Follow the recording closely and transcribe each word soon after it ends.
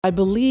I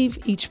believe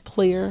each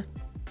player,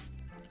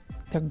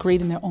 they're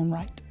great in their own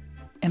right.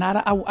 And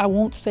I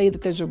won't say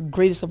that there's the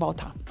greatest of all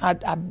time.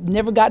 I've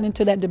never gotten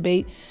into that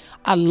debate.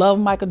 I love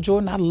Michael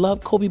Jordan. I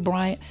love Kobe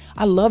Bryant.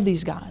 I love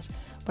these guys.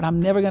 But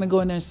I'm never going to go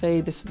in there and say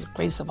this is the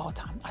greatest of all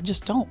time. I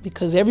just don't,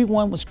 because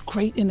everyone was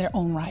great in their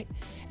own right.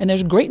 And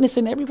there's greatness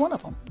in every one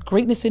of them.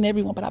 Greatness in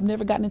everyone, but I've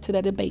never gotten into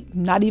that debate,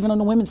 not even on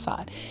the women's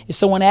side. If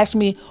someone asks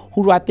me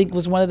who do I think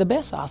was one of the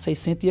best, I'll say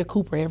Cynthia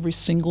Cooper every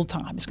single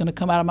time. It's going to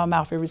come out of my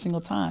mouth every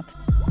single time.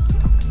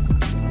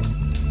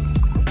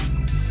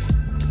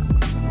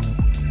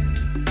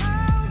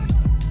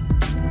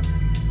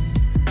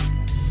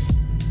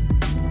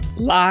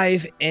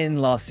 Live in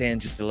Los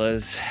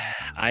Angeles,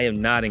 I am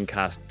not in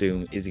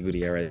costume. Izzy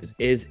Gutierrez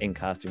is in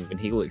costume, and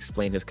he will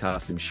explain his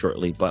costume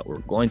shortly. But we're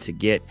going to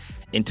get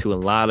into a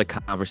lot of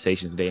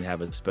conversations today and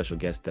have a special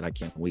guest that I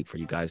can't wait for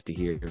you guys to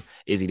hear.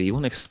 Izzy, do you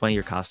want to explain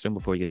your costume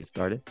before we get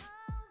started?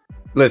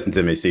 Listen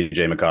to me,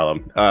 CJ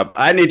McCollum.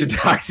 I need to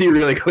talk to you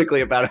really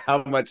quickly about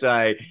how much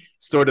I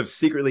sort of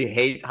secretly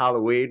hate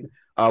Halloween.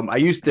 I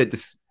used to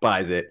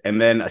despise it,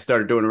 and then I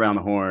started doing Around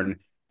the Horn.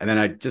 And then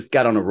I just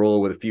got on a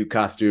roll with a few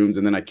costumes,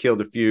 and then I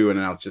killed a few, and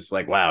then I was just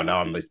like, wow, now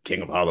I'm the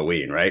king of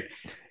Halloween, right?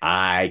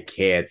 I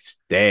can't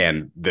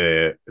stand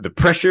the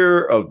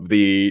pressure of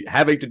the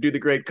having to do the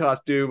great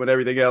costume and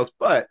everything else.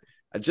 But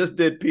I just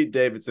did Pete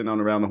Davidson on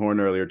Around the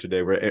Horn earlier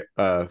today. We're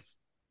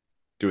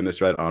doing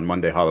this right on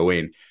Monday,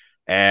 Halloween.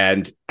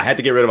 And I had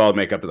to get rid of all the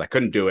makeup because I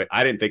couldn't do it.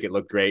 I didn't think it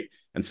looked great.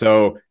 And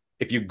so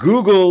if you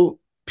Google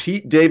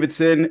Pete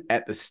Davidson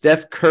at the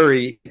Steph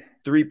Curry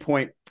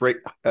three-point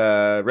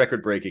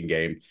record-breaking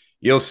game,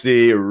 you'll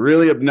see a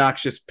really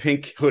obnoxious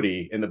pink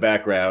hoodie in the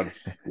background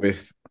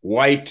with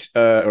white,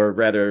 or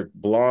rather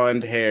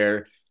blonde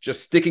hair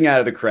just sticking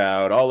out of the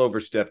crowd all over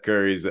Steph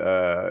Curry's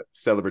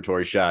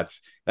celebratory shots.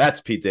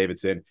 That's Pete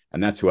Davidson,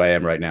 and that's who I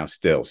am right now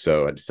still.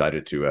 So I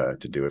decided to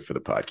do it for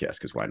the podcast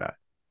because why not?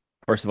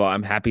 First of all,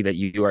 I'm happy that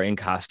you are in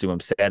costume. I'm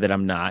sad that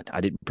I'm not.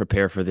 I didn't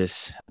prepare for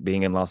this.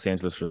 Being in Los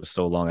Angeles for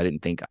so long, I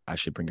didn't think I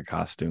should bring a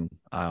costume.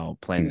 I'll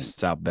plan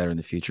this out better in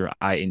the future.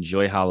 I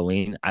enjoy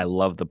Halloween. I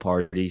love the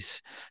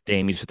parties.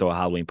 Dame used to throw a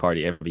Halloween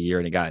party every year,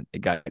 and it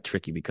got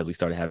tricky because we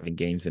started having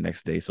games the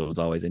next day. So it was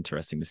always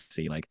interesting to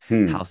see, like,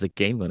 how's the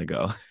game going to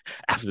go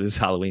after this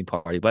Halloween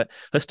party? But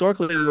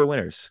historically, we were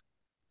winners.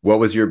 What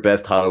was your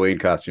best Halloween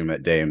costume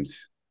at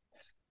Dame's?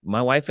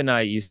 My wife and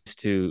I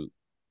used to,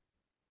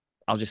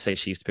 I'll just say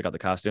she used to pick out the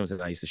costumes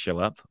and I used to show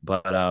up,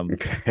 but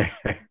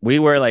we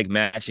were like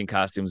matching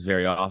costumes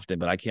very often,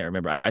 but I can't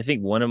remember. I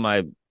think one of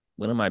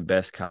my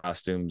best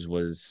costumes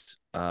was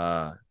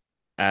Adam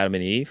and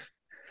Eve.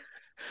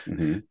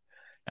 Mm-hmm.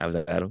 I was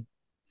Adam.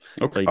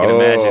 Okay. So you can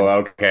imagine.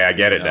 Okay, I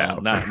get it now.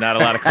 Not a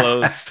lot of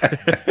clothes.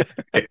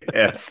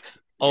 Yes.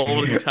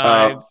 Olden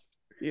times.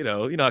 You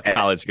know how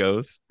college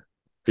goes.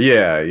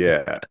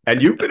 Yeah.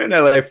 And you've been in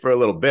LA for a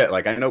little bit.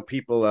 Like I know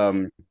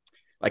people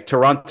like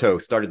Toronto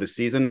started the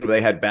season. They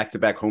had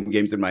back-to-back home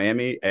games in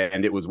Miami,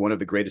 and it was one of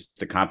the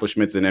greatest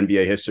accomplishments in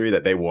NBA history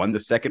that they won the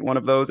second one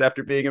of those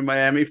after being in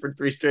Miami for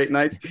 3 straight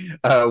nights.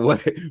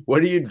 What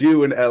do you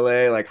do in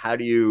LA? Like, how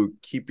do you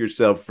keep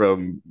yourself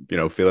from,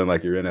 feeling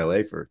like you're in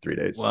LA for 3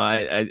 days? Well,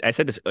 I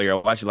said this earlier. I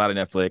watch a lot of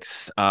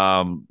Netflix,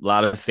 a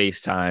lot of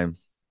FaceTime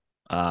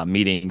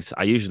meetings.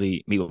 I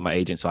usually meet with my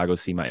agent, so I go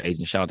see my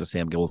agent. Shout out to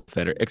Sam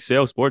Gilfeder,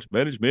 Excel Sports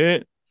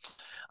Management.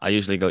 I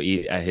usually go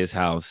eat at his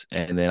house,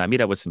 and then I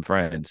meet up with some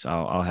friends.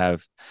 I'll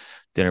have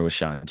dinner with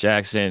Sean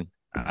Jackson.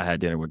 I had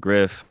dinner with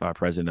Griff, our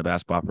president of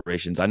basketball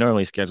operations. I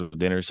normally schedule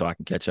dinner so I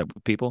can catch up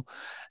with people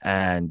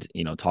and,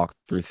 talk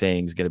through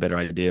things, get a better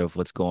idea of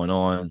what's going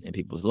on in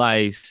people's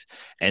lives.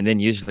 And then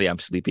usually I'm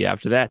sleepy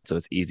after that, so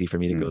it's easy for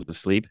me to go to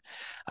sleep.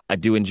 I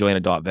do enjoy an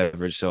adult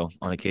beverage, so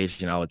on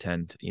occasion I'll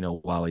attend,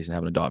 Wally's and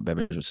have an adult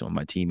beverage with some of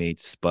my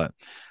teammates. But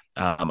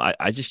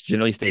I just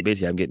generally stay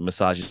busy. I'm getting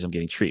massages, I'm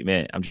getting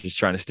treatment. I'm just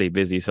trying to stay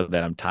busy so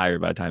that I'm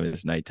tired by the time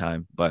it's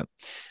nighttime. But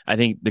I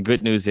think the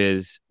good news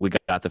is we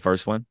got the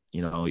first one.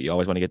 You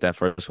always want to get that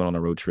first one on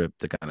a road trip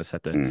to kind of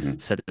set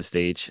the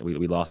stage.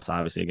 We lost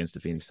obviously against the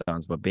Phoenix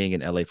Suns, but being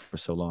in LA for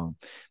so long,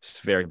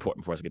 it's very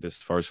important for us to get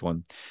this first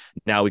one.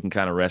 Now we can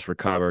kind of rest,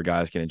 recover.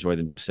 Guys can enjoy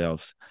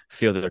themselves,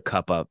 fill their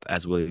cup up,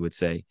 as Willie would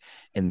say,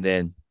 and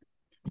then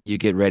you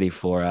get ready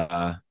for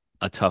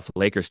a tough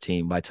Lakers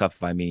team. By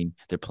tough, I mean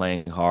they're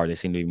playing hard. They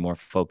seem to be more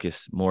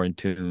focused, more in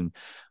tune.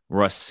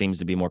 Russ seems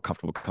to be more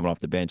comfortable coming off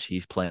the bench.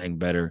 He's playing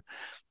better.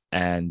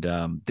 And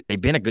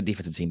they've been a good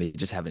defensive team. They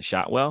just haven't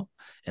shot well.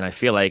 And I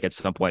feel like at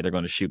some point they're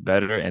going to shoot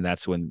better, and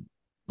that's when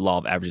law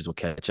of averages will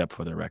catch up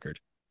for their record.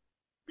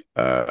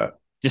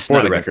 Just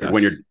for the record,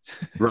 when you're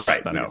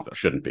right, no,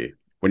 shouldn't be.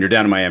 When you're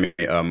down in Miami,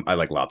 I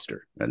like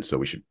lobster, and so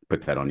we should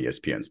put that on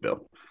ESPN's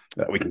bill.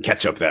 We can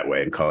catch up that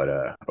way and call it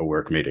a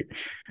work meeting.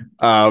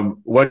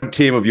 One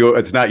team of yours,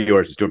 it's not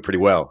yours, is doing pretty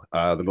well.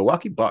 The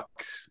Milwaukee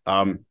Bucks.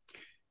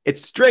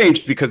 It's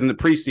strange because in the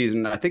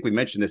preseason, I think we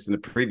mentioned this in the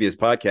previous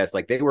podcast,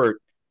 like they were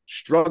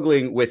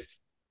struggling with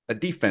a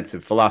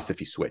defensive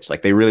philosophy switch.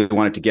 Like they really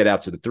wanted to get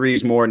out to the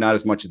threes more, not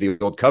as much of the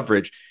old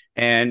coverage.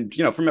 And,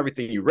 from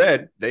everything you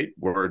read, they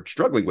were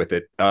struggling with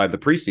it the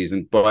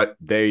preseason, but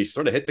they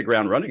sort of hit the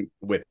ground running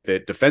with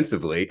it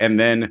defensively. And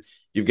then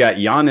you've got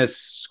Giannis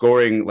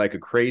scoring like a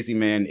crazy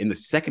man in the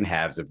second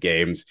halves of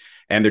games,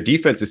 and their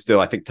defense is still,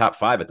 I think, top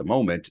 5 at the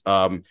moment.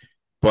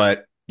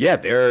 But yeah,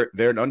 they're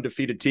an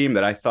undefeated team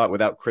that I thought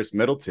without Chris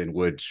Middleton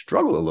would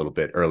struggle a little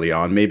bit early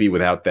on, maybe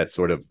without that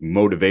sort of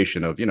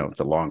motivation of, it's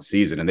a long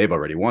season and they've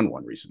already won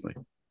one recently.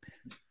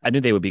 I knew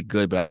they would be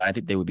good, but I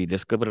think they would be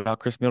this good without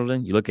Chris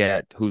Middleton. You look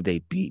at who they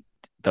beat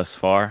thus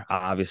far.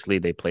 Obviously,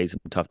 they played some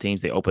tough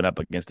teams. They opened up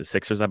against the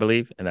Sixers, I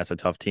believe, and that's a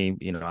tough team.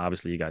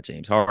 Obviously, you got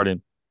James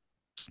Harden,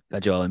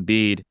 got Joel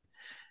Embiid,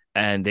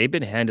 and they've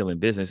been handling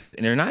business.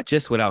 And they're not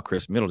just without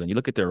Chris Middleton. You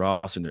look at their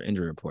roster and their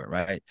injury report,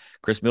 right?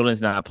 Chris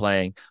Middleton's not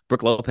playing.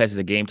 Brook Lopez is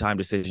a game-time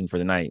decision for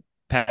the night.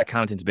 Pat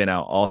Connaughton's been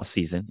out all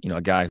season,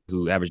 a guy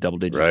who averaged double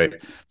digits, right.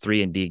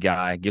 3-and-D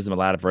guy, gives them a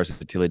lot of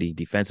versatility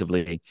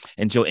defensively.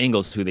 And Joe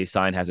Ingles, who they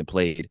signed, hasn't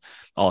played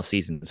all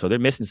season. So they're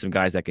missing some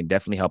guys that can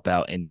definitely help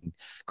out. And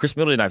Chris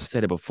Middleton, I've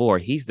said it before,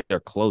 he's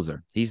their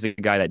closer. He's the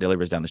guy that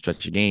delivers down the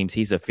stretch of games.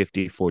 He's a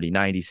 50, 40,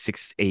 90,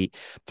 6'8",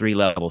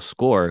 3-level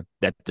scorer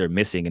that they're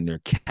missing, and they're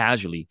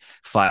casually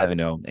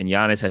 5-0. And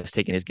Giannis has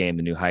taken his game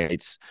to new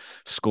heights,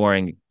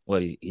 scoring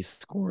he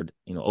scored,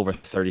 over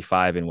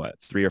 35 in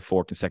 3 or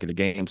 4 consecutive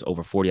games,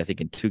 over 40, I think,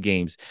 in 2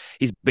 games.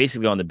 He's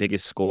basically on the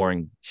biggest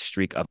scoring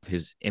streak of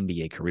his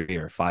NBA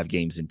career, 5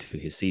 games into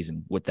his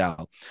season,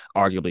 without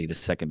arguably the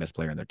second best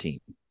player on their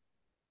team.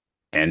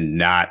 And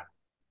not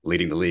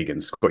leading the league in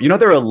score.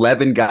 There are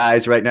 11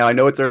 guys right now. I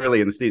know it's early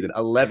in the season.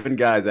 11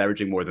 guys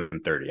averaging more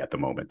than 30 at the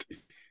moment.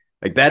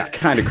 Like, that's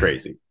kind of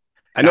crazy.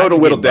 I know it'll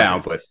whittle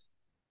down, but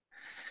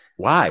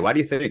why? Why do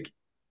you think?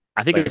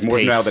 I think it's more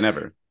pace. now than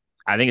ever.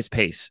 I think it's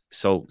pace.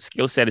 So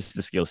skill set is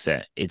the skill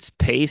set. It's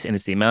pace, and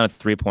it's the amount of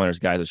 3-pointers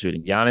guys are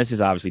shooting. Giannis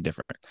is obviously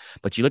different.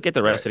 But you look at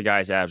the rest of the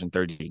guys averaging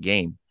 30 a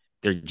game,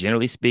 they're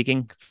generally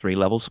speaking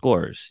 3-level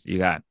scorers. You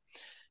got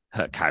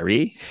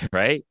Kyrie,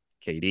 right?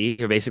 KD,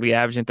 you're basically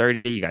averaging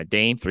 30. You got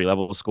Dame,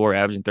 3-level scorer,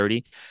 averaging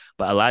 30.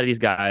 But a lot of these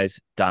guys,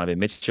 Donovan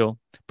Mitchell,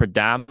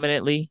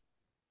 predominantly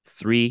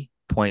 3-point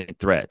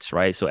threats,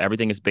 right? So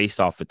everything is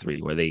based off of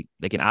 3, where they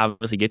can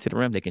obviously get to the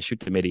rim, they can shoot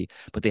the midi,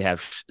 but they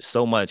have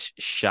so much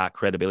shot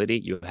credibility,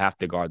 you have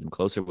to guard them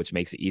closer, which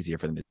makes it easier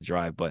for them to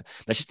drive. But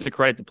that's just a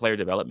credit to player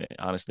development.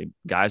 Honestly,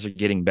 guys are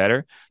getting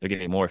better. They're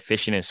getting more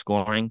efficient in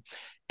scoring,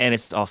 and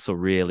it's also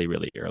really,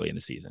 really early in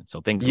the season.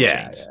 So things will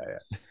change.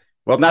 Yeah.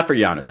 Well, not for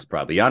Giannis,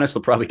 probably. Giannis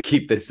will probably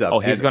keep this up. Oh,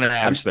 he's going to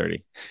average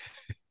 30.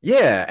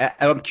 Yeah.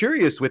 I'm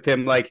curious with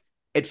him, like,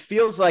 it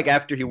feels like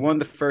after he won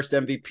the first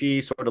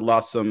MVP, sort of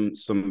lost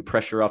some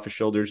pressure off his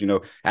shoulders,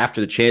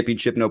 after the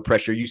championship, no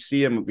pressure. You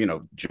see him,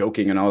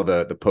 joking and all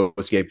the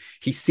post game.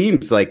 He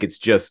seems like it's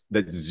just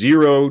that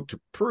zero to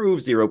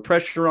prove, zero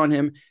pressure on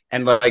him.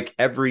 And like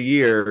every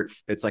year,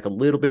 it's like a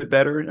little bit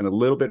better and a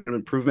little bit of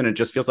improvement. It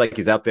just feels like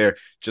he's out there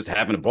just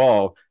having a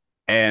ball.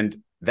 And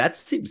that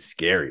seems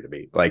scary to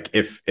me. Like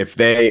if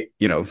they,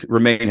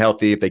 remain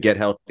healthy, if they get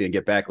healthy and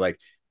get back, like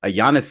a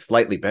Giannis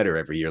slightly better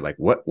every year. Like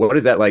what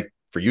is that like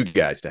for you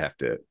guys to have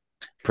to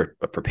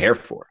prepare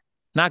for?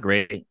 Not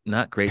great.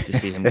 Not great to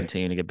see him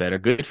continue to get better.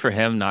 Good for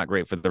him. Not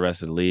great for the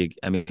rest of the league.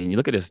 I mean, you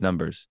look at his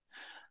numbers,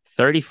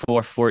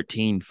 34,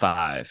 14,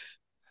 5.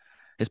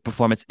 His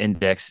performance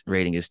index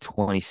rating is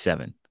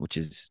 27, which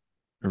is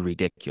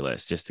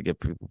ridiculous. Just to give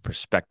people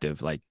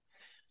perspective, like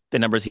the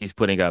numbers he's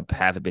putting up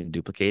haven't been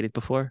duplicated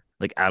before.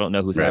 Like, I don't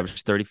know who's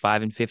averaged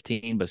 35 and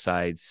 15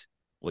 besides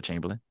Will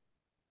Chamberlain.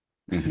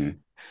 Mm-hmm.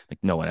 Like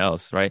no one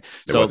else, right?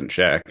 It wasn't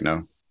Shaq,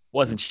 no.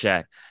 Wasn't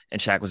Shaq,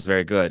 and Shaq was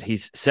very good.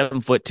 He's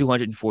 7 foot,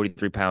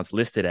 243 pounds,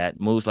 listed at,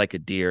 moves like a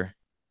deer.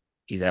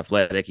 He's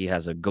athletic. He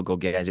has a go-go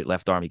gadget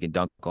left arm. He can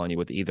dunk on you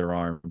with either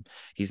arm.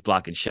 He's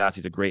blocking shots.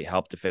 He's a great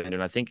help defender.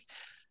 And I think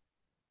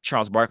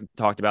Charles Barkley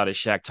talked about it.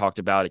 Shaq talked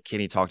about it.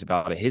 Kenny talked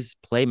about it. His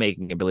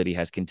playmaking ability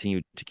has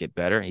continued to get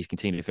better. He's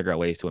continued to figure out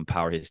ways to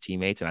empower his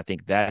teammates. And I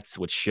think that's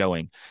what's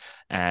showing.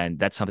 And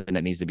that's something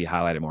that needs to be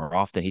highlighted more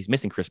often. He's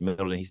missing Chris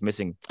Middleton. He's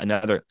missing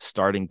another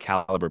starting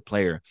caliber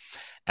player.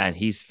 And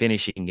he's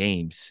finishing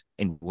games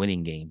and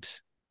winning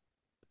games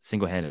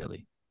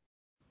single-handedly.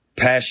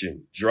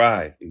 Passion,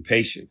 drive, and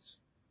patience.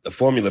 The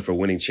formula for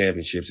winning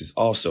championships is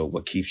also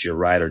what keeps your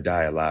ride or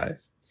die alive.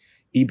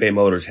 eBay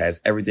Motors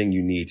has everything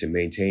you need to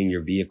maintain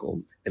your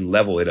vehicle and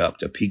level it up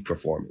to peak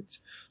performance.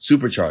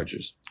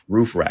 Superchargers,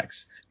 roof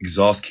racks,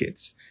 exhaust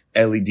kits,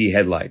 LED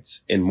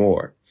headlights, and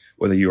more.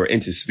 Whether you are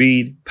into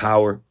speed,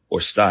 power,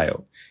 or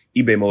style,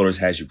 eBay Motors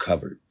has you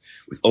covered.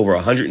 With over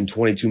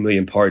 122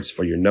 million parts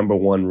for your number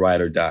one ride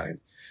or die,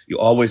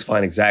 you'll always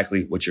find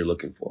exactly what you're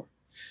looking for.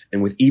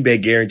 And with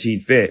eBay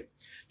Guaranteed Fit,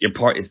 your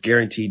part is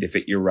guaranteed to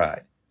fit your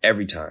ride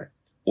every time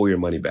or your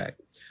money back.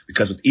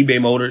 Because with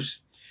eBay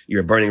Motors,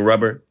 you're burning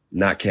rubber,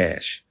 not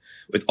cash.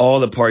 With all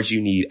the parts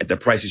you need at the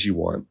prices you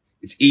want,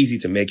 it's easy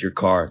to make your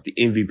car the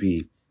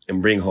MVP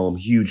and bring home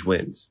huge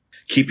wins.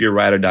 Keep your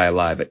ride or die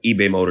alive at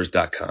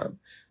ebaymotors.com.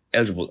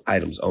 Eligible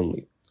items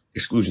only.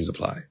 Exclusions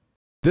apply.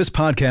 This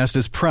podcast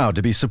is proud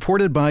to be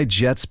supported by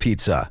Jets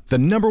Pizza, the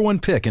 #1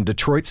 pick in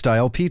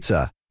Detroit-style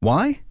pizza.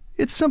 Why?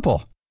 It's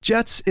simple.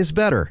 Jets is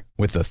better.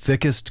 With the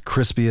thickest,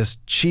 crispiest,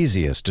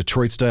 cheesiest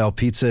Detroit-style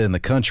pizza in the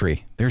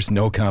country, there's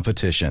no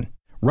competition.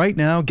 Right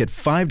now, get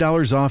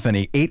 $5 off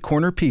any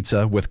 8-corner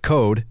pizza with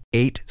code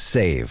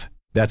 8SAVE.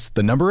 That's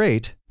the number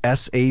 8,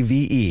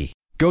 SAVE.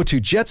 Go to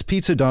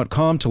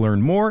jetspizza.com to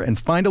learn more and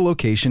find a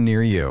location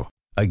near you.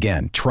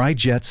 Again, try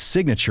Jet's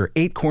signature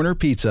 8-corner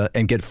pizza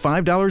and get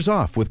 $5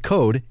 off with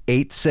code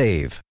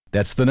 8SAVE.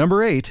 That's the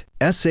number 8,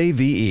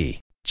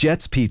 SAVE.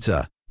 Jet's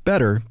Pizza.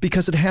 Better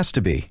because it has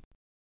to be.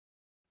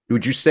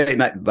 Would you say,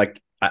 not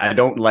like, I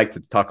don't like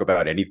to talk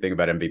about anything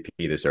about MVP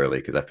this early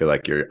because I feel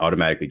like you're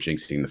automatically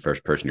jinxing the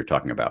first person you're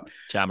talking about.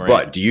 Ja Morant.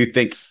 But do you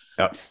think,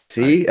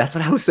 see, that's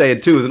what I was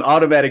saying too. It was an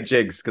automatic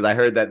jinx because I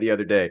heard that the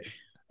other day.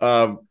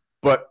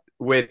 But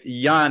with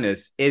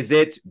Giannis, is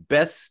it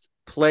best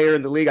player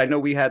in the league? I know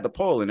we had the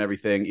poll and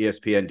everything,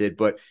 ESPN did,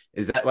 but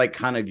is that like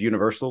kind of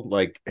universal?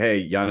 Like,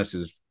 hey,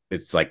 Giannis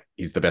it's like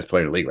he's the best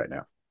player in the league right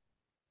now.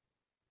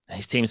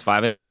 His team's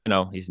 5-0.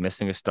 He's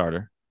missing a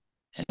starter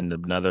and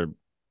another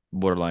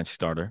borderline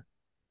starter.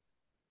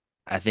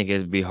 I think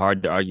it'd be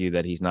hard to argue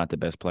that he's not the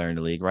best player in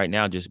the league right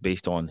now, just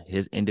based on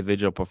his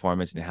individual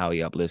performance and how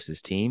he uplifts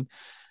his team,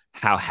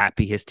 how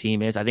happy his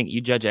team is. I think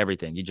you judge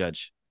everything. You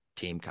judge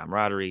team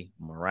camaraderie,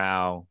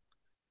 morale,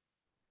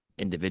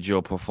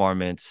 individual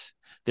performance.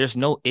 There's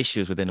no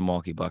issues within the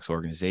Milwaukee Bucks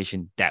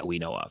organization that we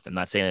know of. I'm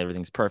not saying that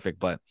everything's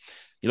perfect, but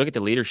you look at the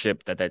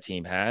leadership that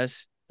team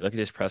has. Look at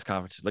his press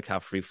conferences. Look how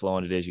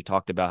free-flowing it is. You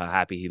talked about how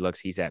happy he looks.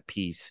 He's at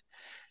peace.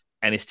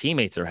 And his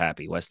teammates are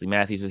happy. Wesley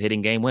Matthews is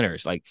hitting game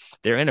winners. Like,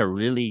 they're in a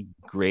really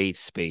great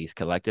space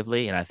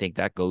collectively, and I think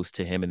that goes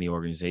to him and the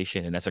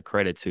organization, and that's a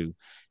credit to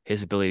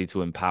his ability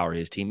to empower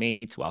his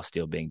teammates while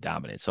still being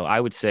dominant. So I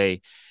would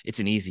say it's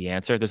an easy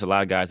answer. There's a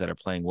lot of guys that are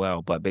playing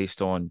well, but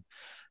based on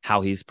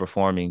how he's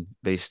performing,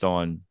 based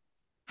on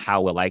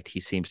how well-liked he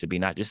seems to be,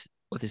 not just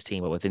with his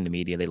team, but within the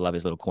media. They love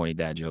his little corny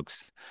dad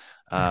jokes.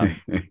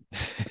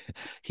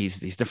 He's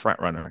the front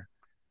runner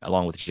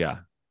along with Ja.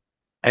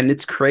 And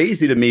it's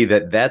crazy to me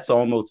that that's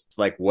almost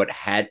like what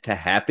had to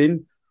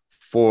happen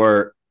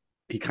for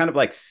he kind of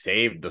like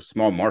saved the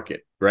small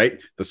market,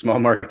 right? The small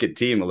market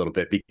team a little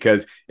bit,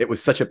 because it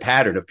was such a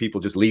pattern of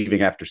people just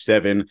leaving after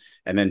 7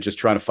 and then just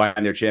trying to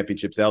find their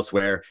championships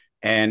elsewhere.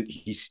 And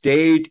he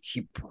stayed.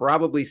 He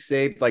probably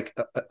saved like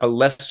a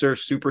lesser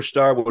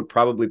superstar would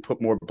probably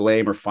put more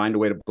blame or find a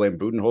way to blame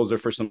Budenholzer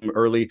for some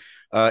early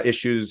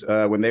issues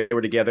when they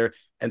were together.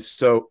 And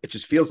so it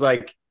just feels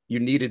like you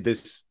needed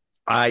this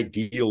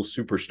ideal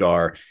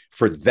superstar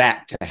for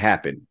that to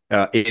happen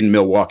in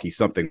Milwaukee,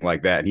 something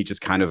like that. And he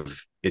just kind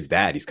of is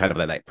that. He's kind of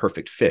that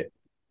perfect fit.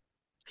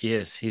 He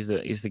is. He's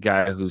the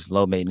guy who's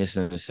low maintenance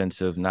in the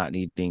sense of not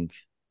needing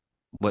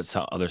what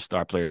some other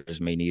star players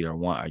may need or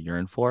want or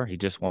yearn for. He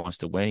just wants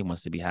to win. He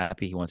wants to be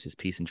happy. He wants his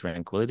peace and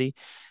tranquility,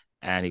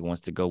 and he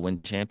wants to go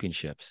win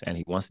championships. And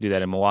he wants to do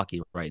that in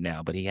Milwaukee right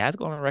now. But he has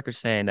gone on record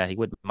saying that he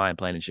wouldn't mind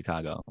playing in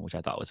Chicago, which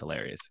I thought was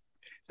hilarious.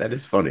 That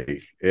is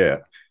funny. Yeah.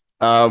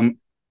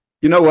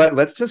 You know what?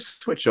 Let's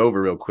just switch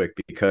over real quick,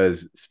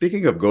 because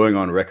speaking of going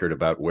on record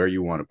about where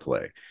you want to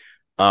play,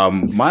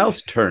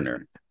 Miles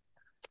Turner.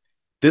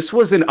 This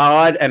was an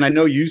odd, and I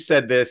know you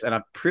said this, and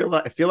I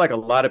feel like a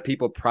lot of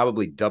people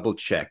probably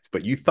double-checked,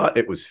 but you thought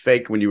it was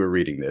fake when you were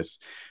reading this,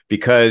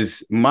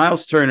 because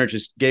Miles Turner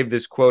just gave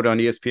this quote on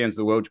ESPN's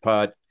The Woj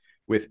Pod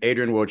with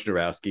Adrian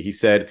Wojnarowski. He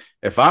said,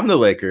 if I'm the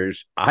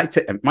Lakers,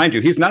 mind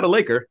you, he's not a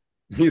Laker.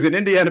 He's an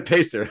Indiana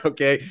Pacer,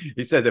 okay?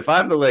 He says, if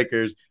I'm the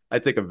Lakers, I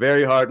take a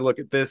very hard look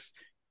at this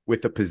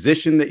with the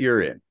position that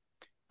you're in.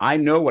 I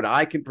know what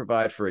I can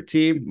provide for a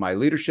team, my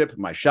leadership,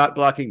 my shot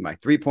blocking, my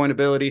three-point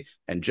ability,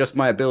 and just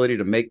my ability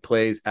to make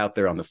plays out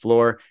there on the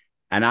floor.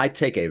 And I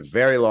take a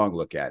very long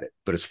look at it.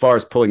 But as far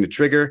as pulling the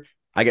trigger,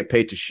 I get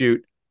paid to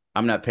shoot.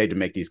 I'm not paid to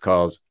make these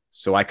calls,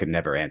 so I could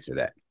never answer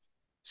that.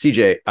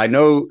 CJ, I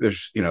know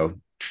there's,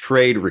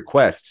 trade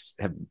requests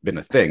have been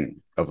a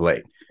thing of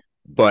late,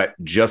 but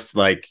just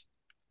like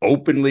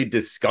openly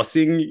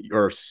discussing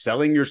or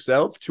selling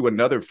yourself to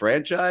another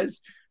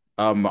franchise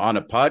on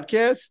a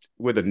podcast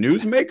with a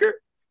newsmaker,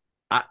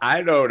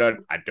 I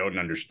don't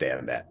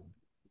understand that.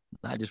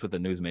 Not just with the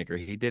newsmaker,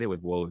 he did it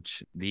with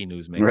Woj, the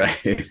newsmaker.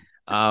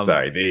 Right.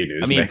 Sorry, the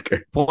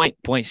newsmaker. I mean,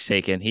 point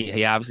taken.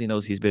 He obviously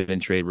knows he's been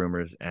in trade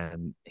rumors,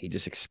 and he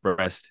just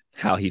expressed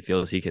how he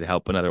feels he could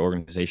help another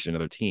organization,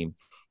 another team.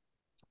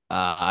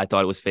 I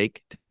thought it was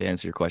fake. To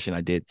answer your question,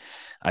 I did.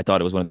 I thought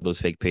it was one of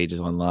those fake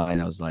pages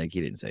online. I was like, he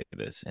didn't say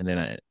this, and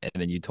then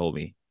you told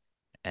me,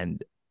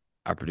 and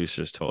our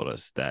producers told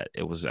us that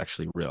it was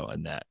actually real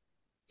and that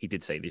he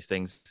did say these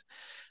things.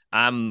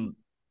 I don't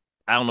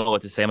know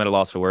what to say. I'm at a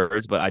loss for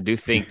words, but I do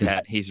think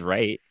that he's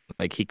right.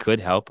 Like, he could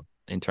help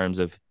in terms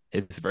of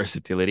his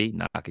versatility,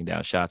 knocking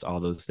down shots,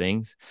 all those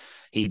things.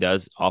 He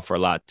does offer a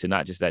lot to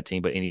not just that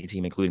team, but any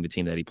team, including the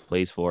team that he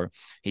plays for.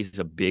 He's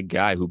a big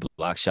guy who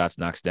blocks shots,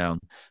 knocks down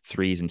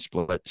threes, and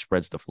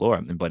spreads the floor.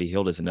 And Buddy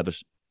Hield is another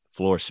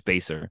floor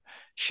spacer,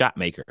 shot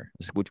maker,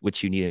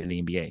 which you need in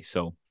the NBA.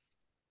 So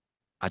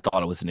I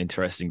thought it was an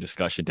interesting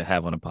discussion to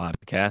have on a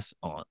podcast,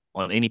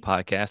 on any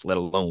podcast, let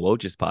alone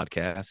Woj's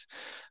podcast.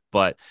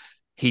 But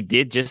he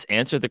did just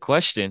answer the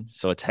question.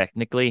 So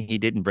technically, he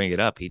didn't bring it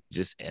up. He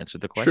just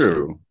answered the question.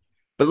 True.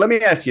 But let me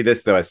ask you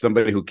this, though, as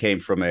somebody who came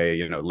from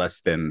a,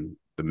 less than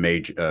the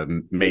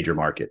major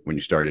market when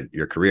you started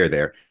your career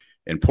there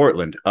in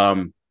Portland.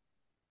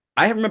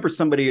 I remember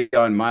somebody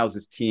on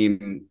Miles's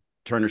team,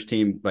 Turner's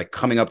team, like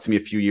coming up to me a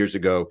few years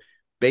ago,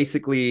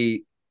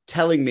 basically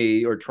telling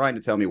me or trying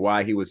to tell me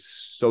why he was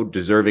so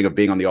deserving of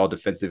being on the all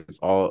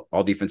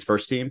defense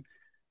first team.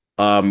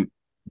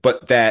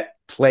 But that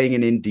playing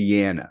in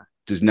Indiana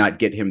does not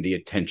get him the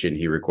attention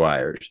he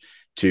requires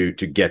to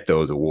get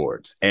those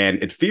awards.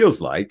 And it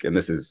feels like, and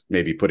this is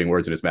maybe putting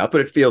words in his mouth,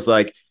 but it feels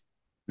like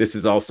this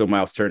is also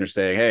Miles Turner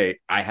saying, hey,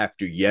 I have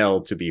to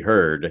yell to be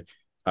heard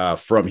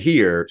from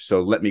here.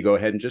 So let me go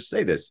ahead and just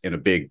say this in a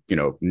big,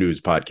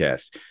 news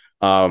podcast.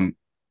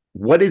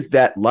 What is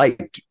that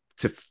like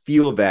to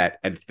feel that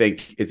and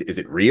think, is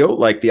it real?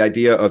 Like the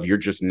idea of you're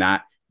just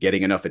not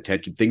getting enough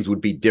attention. Things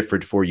would be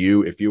different for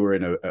you if you were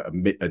in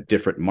a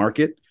different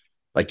market.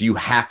 Like, do you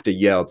have to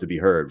yell to be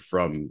heard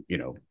from,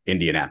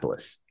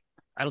 Indianapolis?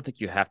 I don't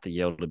think you have to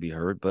yell to be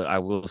heard, but I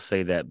will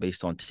say that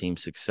based on team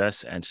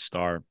success and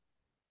star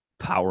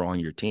power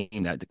on your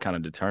team, that kind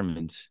of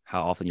determines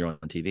how often you're on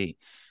TV.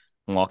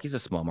 Milwaukee's a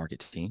small market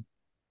team.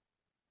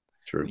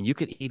 True. I mean, you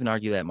could even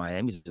argue that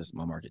Miami's a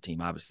small market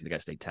team. Obviously, they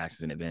got state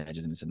taxes and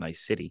advantages, and it's a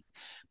nice city.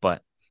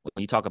 But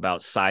when you talk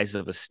about size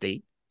of a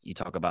state, you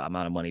talk about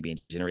amount of money being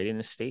generated in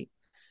the state.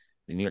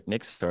 The New York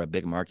Knicks are a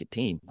big market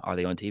team. Are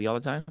they on TV all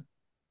the time?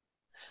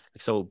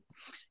 So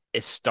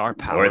it's star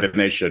power. More than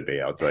they should be,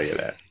 I'll tell you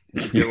that.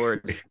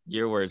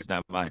 your words,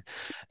 not mine.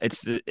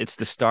 It's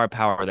the star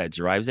power that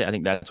drives it. I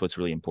think that's what's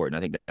really important.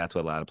 I think that's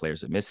what a lot of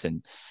players are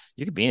missing.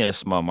 You could be in a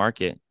small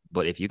market,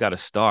 but if you got a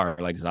star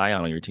like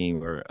Zion on your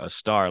team or a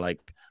star like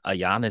a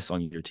Giannis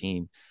on your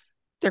team,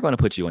 they're going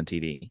to put you on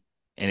TV.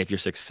 And if you're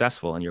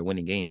successful and you're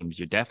winning games,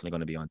 you're definitely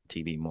going to be on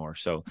TV more.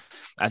 So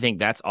I think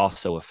that's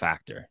also a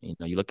factor.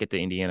 You look at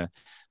the Indiana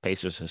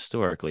Pacers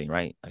historically,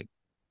 right? Like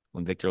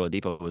when Victor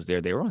Oladipo was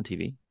there, they were on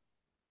TV.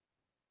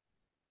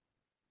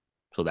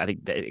 So I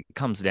think that it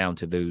comes down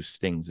to those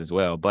things as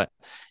well. But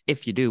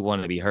if you do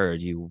want to be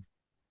heard, you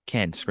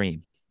can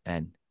scream.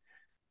 And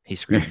he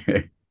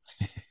screamed.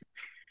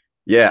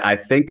 Yeah, I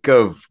think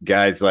of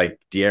guys like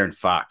De'Aaron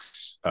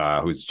Fox,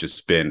 who's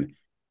just been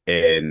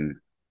in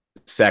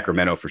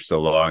Sacramento for so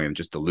long, and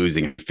just the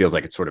losing, it feels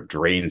like it sort of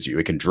drains you.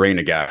 It can drain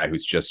a guy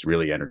who's just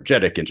really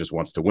energetic and just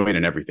wants to win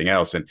and everything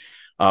else.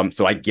 And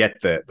so I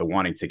get the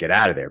wanting to get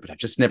out of there, but I've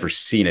just never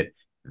seen it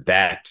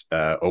that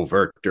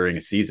overt during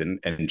a season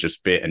and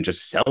just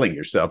selling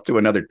yourself to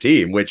another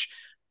team, which,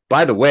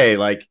 by the way,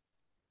 like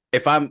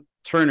if I'm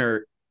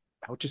Turner,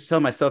 I would just sell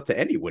myself to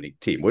any winning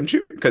team, wouldn't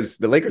you? Because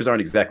the Lakers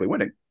aren't exactly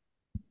winning.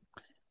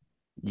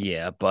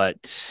 Yeah,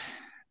 but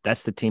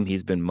that's the team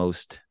he's been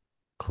most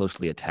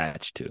closely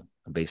attached to,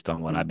 based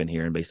on what I've been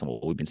hearing, based on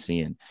what we've been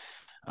seeing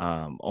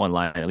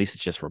online. At least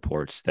it's just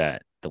reports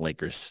that the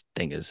Lakers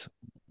thing is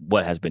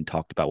what has been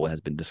talked about, what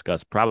has been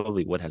discussed,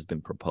 probably what has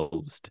been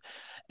proposed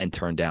and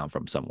turned down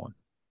from someone.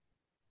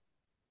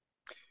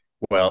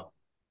 Well,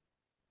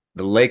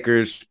 the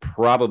Lakers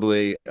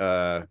probably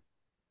not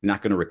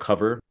going to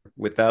recover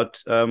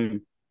without a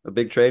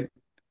big trade,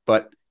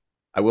 but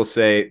I will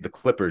say the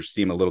Clippers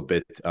seem a little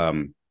bit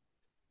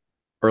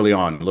early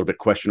on, a little bit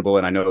questionable.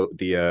 And I know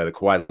the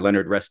Kawhi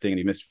Leonard resting, and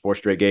he missed 4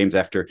 straight games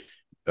after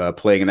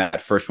playing in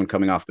that first one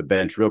coming off the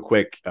bench. Real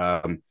quick,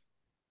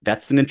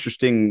 that's an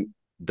interesting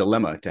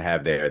dilemma to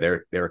have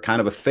there. They're kind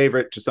of a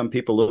favorite to some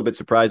people, a little bit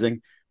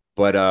surprising,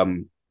 but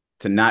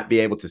to not be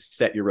able to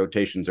set your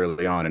rotations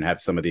early on and have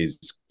some of these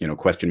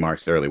question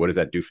marks early, what does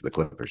that do for the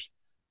Clippers?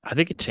 I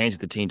think it changes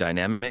the team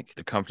dynamic.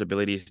 The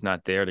comfortability is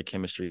not there. The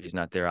chemistry is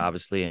not there,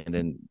 obviously. And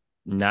then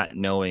not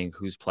knowing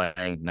who's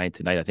playing night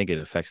to night, I think it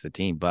affects the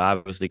team. But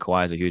obviously,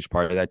 Kawhi is a huge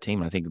part of that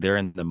team. I think they're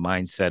in the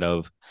mindset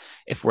of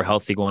if we're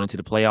healthy going into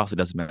the playoffs, it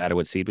doesn't matter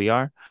what seed we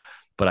are.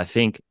 But I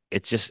think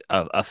it's just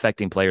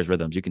affecting players'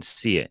 rhythms. You can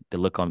see it, the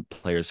look on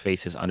players'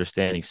 faces,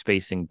 understanding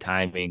spacing,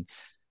 timing,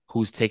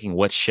 who's taking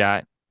what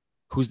shot,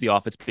 who's the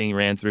offense being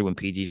ran through when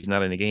PG's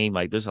not in the game.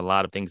 Like, there's a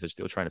lot of things they're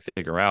still trying to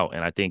figure out.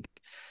 And I think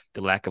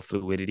the lack of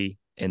fluidity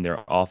in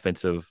their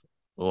offensive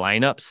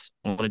lineups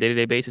on a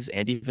day-to-day basis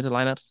and defensive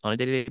lineups on a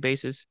day-to-day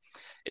basis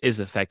is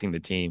affecting the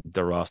team,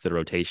 the roster, the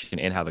rotation,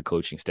 and how the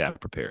coaching staff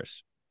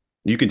prepares.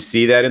 You can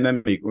see that in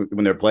them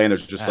when they're playing.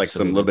 There's just Absolutely. Like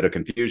some little bit of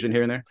confusion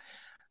here and there.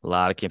 A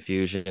lot of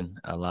confusion,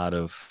 a lot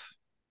of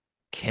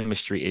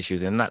chemistry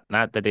issues, and not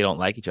that they don't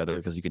like each other,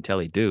 because you can tell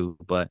they do,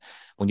 but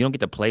when you don't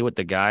get to play with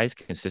the guys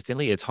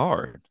consistently, it's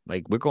hard.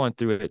 Like, we're going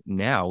through it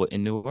now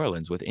in New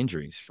Orleans with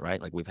injuries,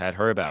 right? Like, we've had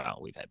Herb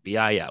out, we've had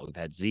BI out, we've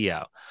had Z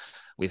out,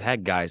 we've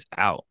had guys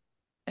out.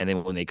 And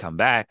then when they come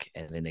back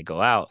and then they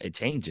go out, it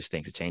changes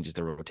things. It changes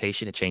the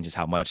rotation. It changes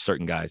how much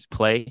certain guys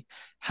play,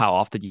 how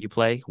often you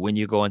play, when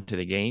you go into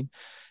the game.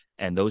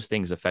 And those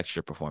things affect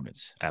your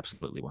performance.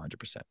 Absolutely,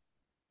 100%.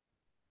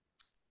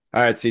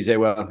 All right, CJ.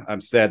 Well,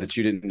 I'm sad that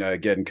you didn't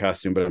get in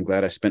costume, but I'm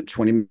glad I spent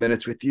 20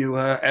 minutes with you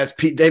as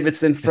Pete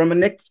Davidson from a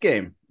Knicks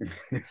game.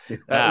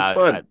 That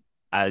was fun.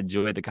 I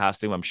enjoyed the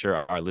costume. I'm sure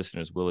our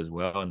listeners will as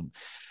well. And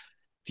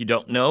if you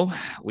don't know,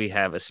 we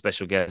have a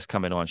special guest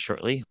coming on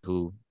shortly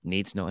who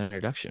needs no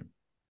introduction.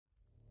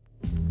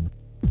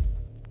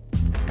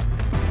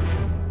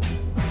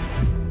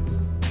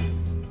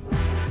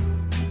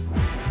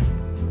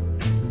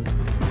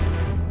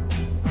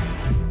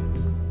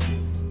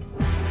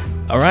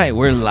 All right,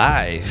 we're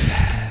live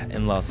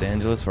in Los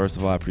Angeles. First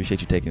of all, I appreciate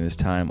you taking this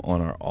time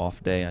on our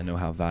off day. I know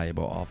how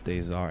valuable off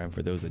days are, and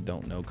for those that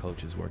don't know,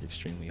 coaches work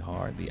extremely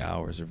hard. The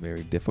hours are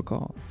very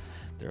difficult.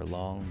 They're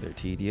long, they're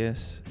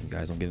tedious. You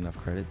guys don't get enough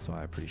credit, so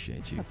I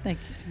appreciate you. Thank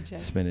you, CJ.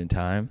 Spending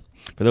time.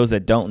 For those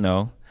that don't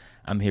know,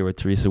 I'm here with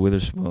Teresa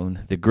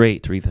Witherspoon, the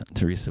great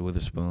Teresa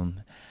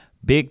Witherspoon.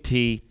 Big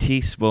T,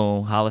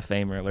 Teaspoon, Hall of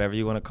Famer, whatever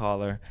you want to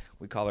call her.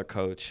 We call her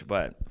Coach.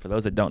 But for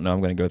those that don't know,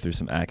 I'm going to go through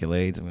some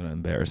accolades. I'm going to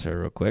embarrass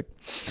her real quick.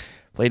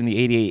 Played in the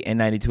 88 and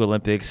 92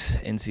 Olympics,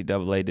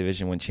 NCAA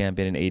Division I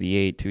champion in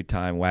 88,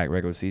 two-time WAC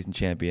regular season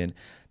champion,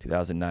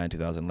 2009,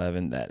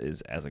 2011. That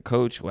is as a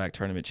coach. WAC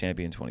tournament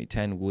champion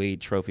 2010,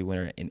 Wade Trophy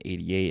winner in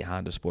 88,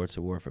 Honda Sports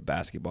Award for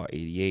basketball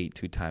 88,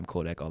 two-time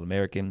Kodak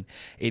All-American,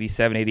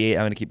 87, 88.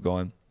 I'm going to keep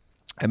going.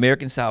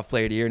 American South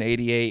Player of the Year in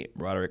 88,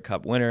 Broderick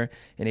Cup winner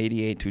in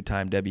 88,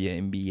 two-time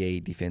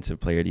WNBA Defensive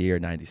Player of the Year,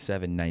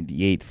 97,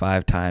 98,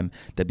 five-time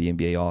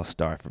WNBA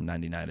All-Star from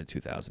 99 to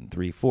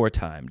 2003,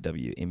 four-time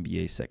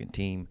WNBA second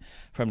team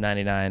from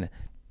 99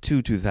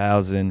 to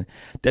 2000,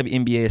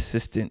 WNBA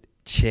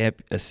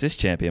assist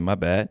champion,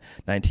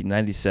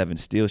 1997,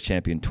 steals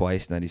champion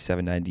twice,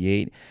 97,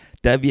 98,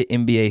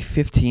 WNBA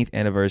 15th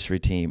anniversary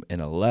team in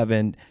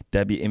 11,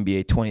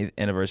 WNBA 20th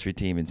anniversary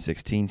team in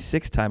 16,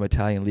 six-time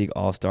Italian League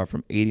All-Star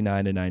from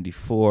 89 to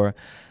 94,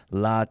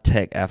 La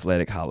Tech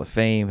Athletic Hall of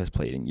Fame, has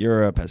played in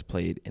Europe, has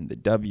played in the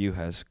W,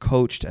 has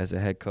coached as a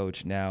head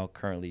coach, now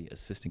currently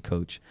assistant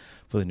coach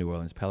for the New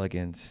Orleans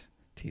Pelicans.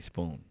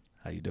 Teaspoon,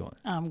 how you doing?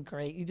 I'm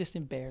great. You just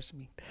embarrassed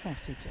me. Come on,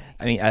 CJ.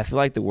 I mean, I feel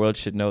like the world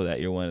should know that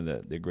you're one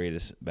of the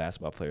greatest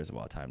basketball players of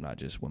all time, not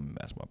just women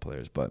basketball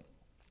players, but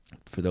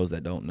for those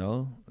that don't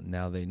know,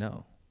 now they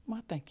know.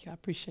 Well, thank you. I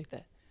appreciate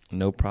that.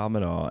 No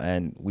problem at all.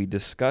 And we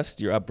discussed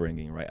your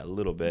upbringing, right, a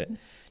little bit.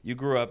 Mm-hmm. You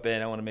grew up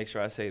in, I want to make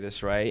sure I say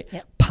this right,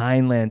 yep.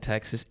 Pineland,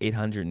 Texas,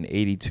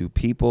 882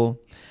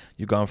 people.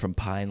 You've gone from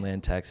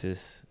Pineland,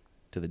 Texas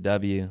to the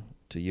W,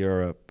 to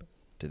Europe,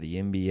 to the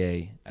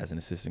NBA as an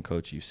assistant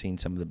coach. You've seen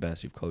some of the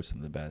best. You've coached some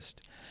of the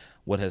best.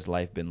 What has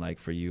life been like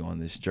for you on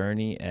this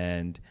journey?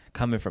 And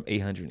coming from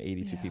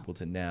 882 people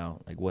to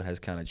now, like what has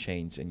kind of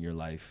changed in your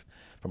life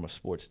from a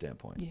sports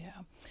standpoint? Yeah.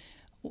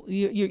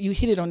 You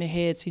hit it on the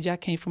head, CJ. I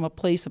came from a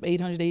place of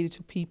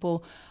 882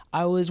 people.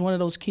 I was one of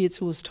those kids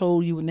who was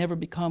told you would never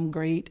become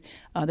great.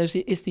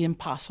 It's the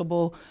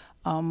impossible.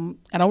 I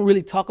don't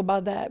really talk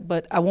about that,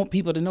 but I want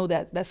people to know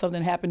that that's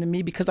something that happened to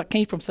me because I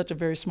came from such a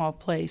very small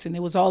place, and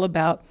it was all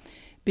about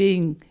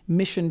being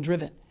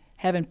mission-driven,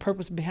 having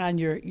purpose behind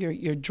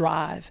your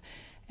drive.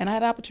 And I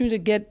had an opportunity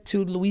to get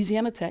to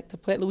Louisiana Tech, to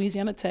play at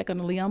Louisiana Tech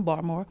under Leon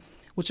Barmore,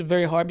 which was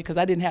very hard because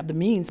I didn't have the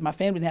means. My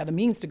family didn't have the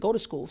means to go to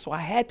school. So I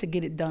had to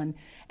get it done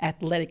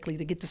athletically,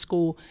 to get to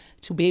school,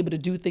 to be able to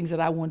do things that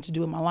I wanted to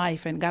do in my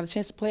life. And got a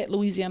chance to play at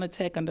Louisiana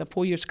Tech under a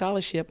 4-year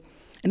scholarship.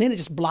 And then it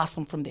just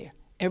blossomed from there.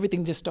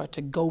 Everything just started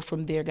to go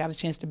from there. Got a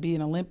chance to be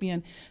an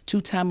Olympian,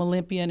 two-time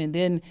Olympian, and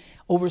then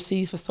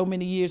overseas for so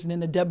many years. And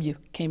then the W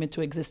came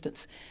into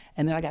existence.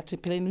 And then I got to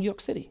play in New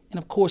York City. And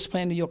of course,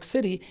 playing in New York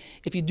City,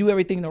 if you do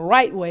everything the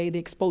right way, the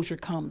exposure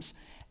comes.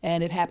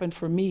 And it happened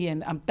for me,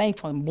 and I'm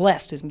thankful and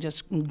blessed. I'm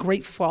just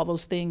grateful for all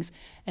those things.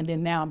 And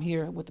then now I'm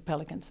here with the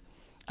Pelicans.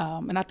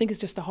 And I think it's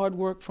just the hard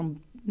work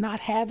from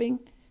not having,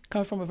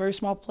 coming from a very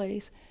small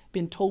place,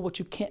 being told what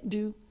you can't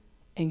do,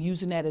 and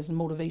using that as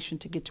motivation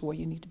to get to where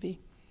you need to be.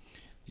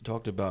 You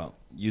talked about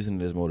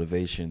using it as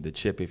motivation, the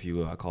chip, if you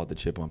will. I call it the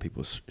chip on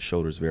people's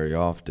shoulders very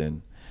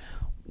often.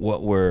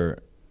 What were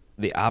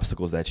the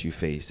obstacles that you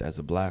faced as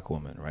a black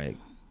woman, right?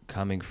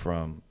 Coming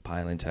from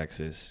Pineland,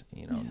 Texas,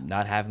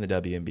 not having the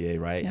WNBA,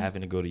 right?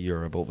 Having to go to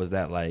Europe. What was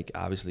that like?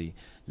 Obviously,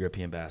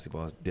 European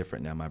basketball is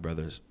different now. My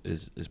brother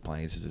is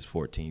playing. This is his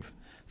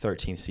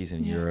 13th season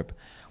in Europe.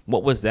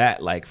 What was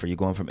that like for you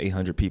going from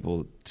 800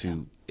 people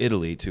to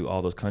Italy, to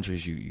all those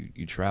countries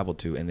you traveled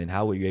to? And then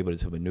how were you able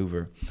to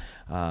maneuver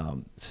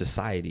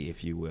society,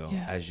 if you will,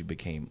 as you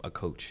became a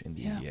coach in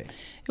the NBA?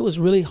 It was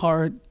really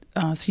hard,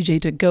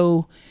 CJ, to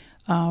go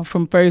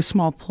from a very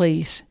small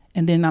place,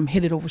 and then I'm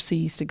headed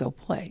overseas to go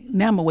play.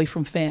 Now I'm away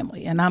from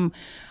family, and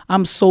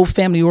I'm so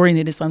family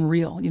oriented, it's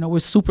unreal. We're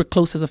super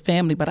close as a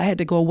family, but I had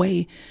to go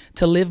away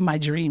to live my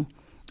dream.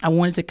 I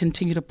wanted to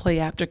continue to play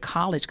after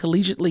college.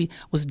 Collegiately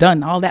was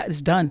done. All that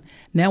is done.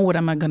 Now what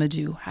am I going to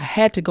do? I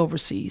had to go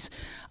overseas.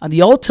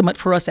 The ultimate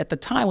for us at the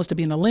time was to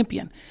be an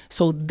Olympian.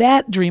 So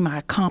that dream I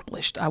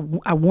accomplished. I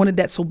wanted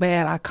that so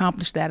bad. I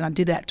accomplished that, and I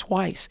did that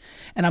twice.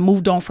 And I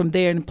moved on from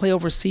there, and play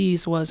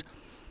overseas was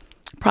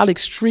probably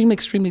extremely,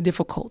 extremely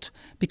difficult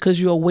because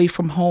you're away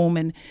from home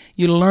and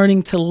you're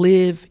learning to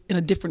live in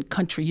a different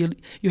country.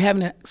 You're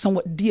having to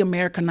somewhat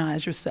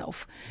de-Americanize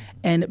yourself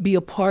and be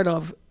a part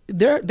of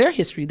their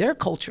history, their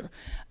culture,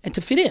 and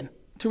to fit in.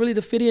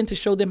 To fit in, to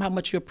show them how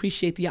much you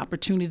appreciate the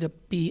opportunity to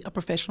be a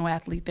professional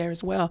athlete there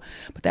as well.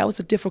 But that was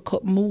a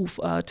difficult move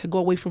to go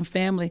away from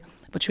family,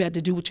 but you had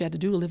to do what you had to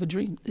do to live a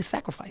dream. It's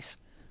sacrifice.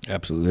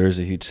 Absolutely. There's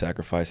a huge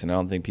sacrifice, and I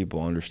don't think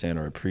people understand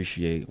or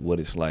appreciate what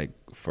it's like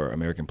for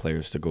American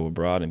players to go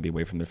abroad and be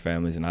away from their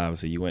families. And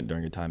obviously you went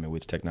during a time in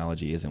which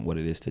technology isn't what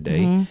it is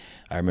today.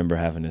 I remember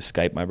having to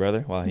Skype my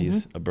brother while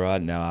he's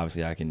abroad. Now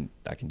obviously I can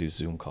do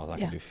Zoom calls, I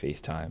can do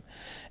FaceTime,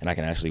 and I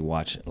can actually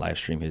live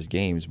stream his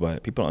games.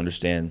 But people don't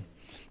understand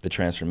the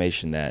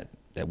transformation that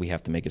we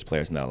have to make as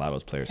players and that a lot of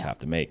those players have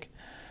to make.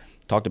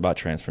 Talked about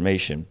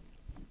transformation.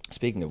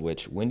 Speaking of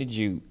which, when did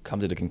you come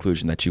to the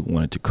conclusion that you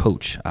wanted to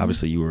coach?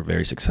 Obviously, you were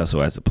very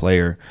successful as a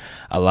player.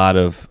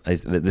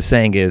 The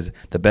saying is,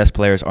 the best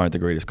players aren't the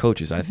greatest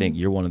coaches. I think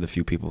you're one of the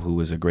few people who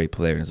is a great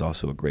player and is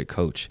also a great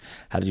coach.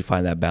 How did you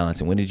find that balance,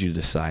 and when did you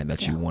decide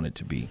that you wanted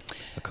to be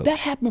a coach? That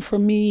happened for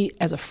me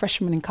as a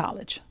freshman in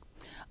college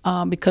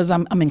because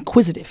I'm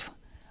inquisitive.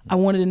 I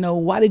wanted to know,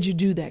 why did you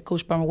do that,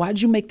 Coach Berman? Why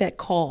did you make that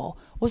call?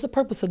 What's the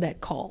purpose of that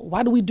call?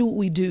 Why do we do what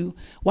we do?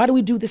 Why do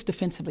we do this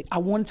defensively? I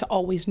wanted to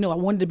always know. I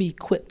wanted to be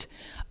equipped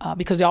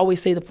because they always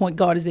say the point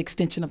guard is the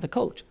extension of the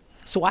coach.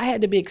 So I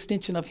had to be an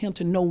extension of him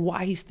to know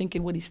why he's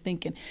thinking what he's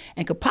thinking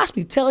and could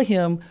possibly tell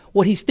him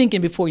what he's thinking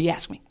before he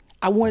asked me.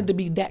 I wanted to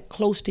be that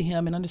close to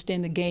him and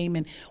understand the game.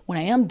 And when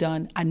I am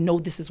done, I know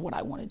this is what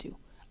I want to do.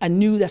 I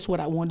knew that's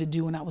what I wanted to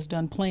do when I was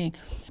done playing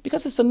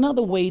because it's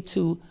another way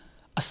to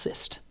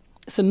assist.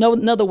 It's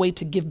another way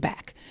to give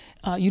back.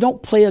 You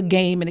don't play a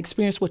game and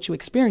experience what you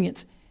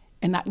experience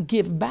and not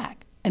give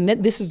back. And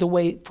this is the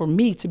way for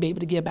me to be able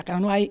to give back. I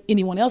don't know how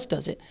anyone else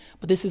does it,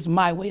 but this is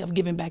my way of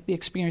giving back the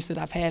experience that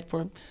I've had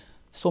for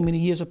so many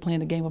years of playing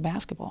the game of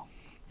basketball.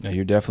 Now,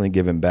 you're definitely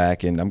giving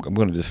back, and I'm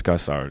going to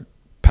discuss our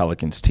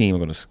Pelicans team.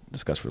 I'm going to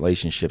discuss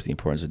relationships, the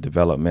importance of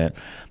development,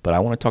 but I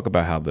want to talk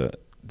about how the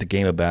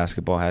game of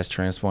basketball has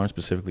transformed,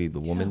 specifically the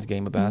women's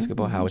game of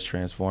basketball, how it's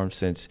transformed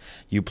since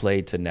you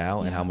played to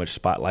now and how much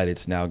spotlight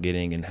it's now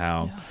getting and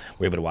how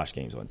we're able to watch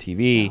games on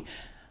TV.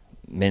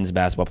 Men's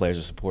basketball players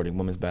are supporting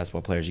women's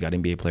basketball players. You got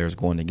NBA players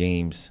going to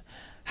games.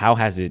 How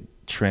has it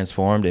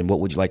transformed, and what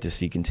would you like to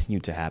see continue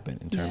to happen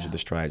in terms of the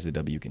strides the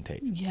W can take?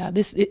 Yeah,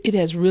 it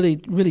has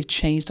really, really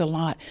changed a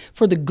lot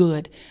for the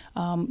good.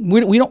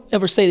 We don't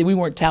ever say that we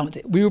weren't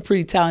talented. We were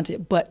pretty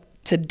talented, but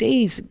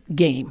today's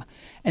game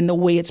and the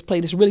way it's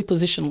played is really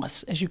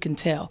positionless, as you can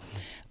tell.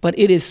 But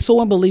it is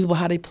so unbelievable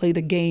how they play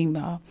the game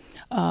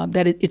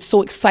that it's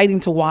so exciting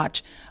to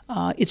watch.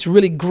 It's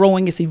really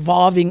growing. It's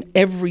evolving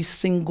every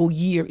single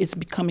year. It's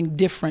becoming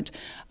different.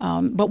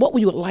 But what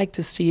we would like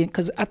to see,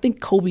 because I think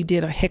Kobe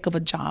did a heck of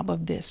a job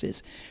of this,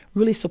 is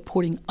really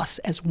supporting us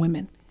as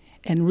women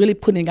and really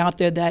putting out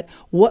there that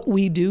what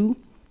we do,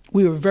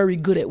 we are very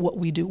good at what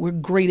we do. We're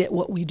great at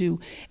what we do.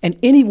 And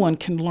anyone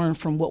can learn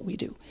from what we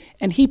do.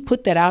 And he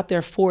put that out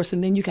there for us.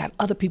 And then you got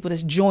other people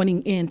that's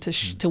joining in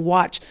to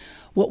watch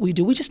what we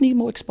do. We just need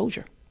more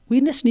exposure.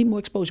 We just need more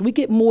exposure. We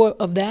get more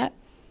of that,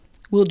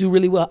 we'll do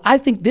really well. I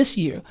think this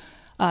year,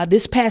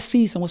 this past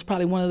season was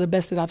probably one of the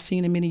best that I've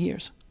seen in many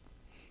years.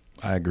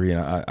 I agree.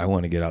 And I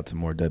want to get out to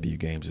more W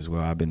games as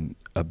well. I've been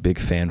a big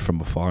fan from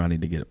afar. I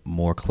need to get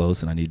more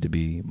close, and I need to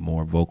be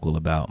more vocal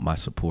about my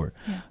support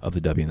of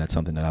the W, and that's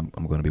something that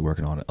I'm going to be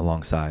working on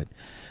alongside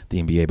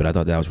the NBA. But I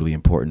thought that was really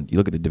important. You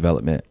look at the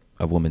development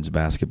of women's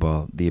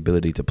basketball, the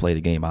ability to play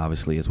the game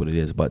obviously is what it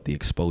is, but the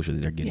exposure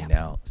that they're getting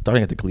now,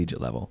 starting at the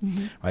collegiate level,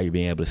 right? You're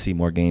being able to see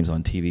more games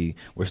on TV.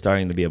 We're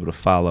starting to be able to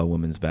follow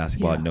women's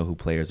basketball and know who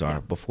players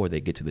are before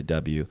they get to the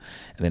W,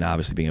 and then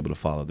obviously being able to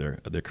follow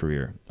their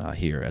career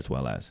here as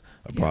well as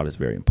abroad is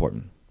very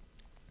important.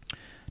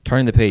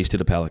 Turning the page to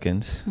the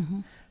Pelicans,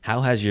 how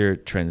has your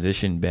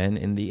transition been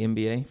in the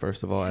NBA?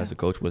 First of all, as a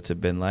coach, what's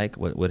it been like?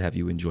 What have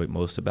you enjoyed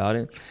most about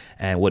it?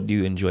 And what do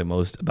you enjoy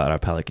most about our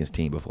Pelicans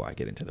team before I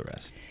get into the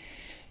rest?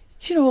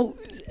 You know,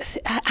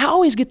 I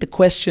always get the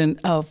question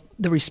of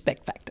the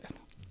respect factor.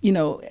 You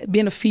know,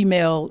 being a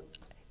female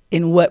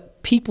in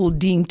what people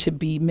deem to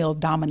be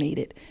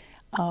male-dominated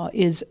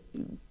is,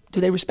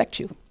 do they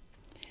respect you?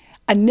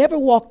 I never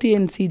walked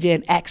in, CJ,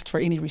 and asked for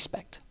any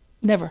respect.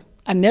 Never.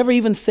 I never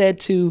even said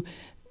to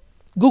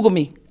Google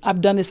me,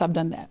 I've done this, I've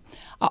done that.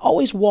 I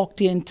always walked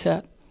in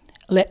to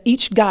let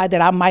each guy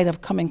that I might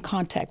have come in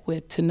contact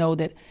with to know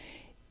that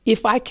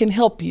if I can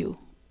help you,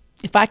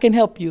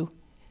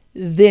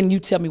 then you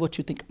tell me what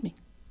you think of me.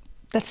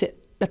 That's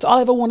it. That's all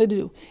I ever wanted to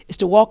do, is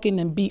to walk in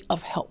and be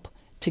of help,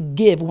 to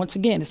give. Once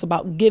again, it's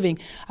about giving.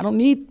 I don't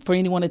need for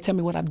anyone to tell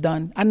me what I've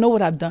done. I know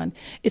what I've done.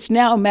 It's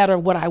now a matter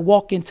of what I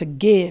walk in to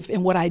give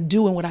and what I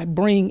do and what I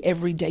bring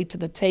every day to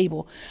the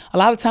table. A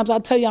lot of times I'll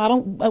tell you,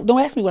 don't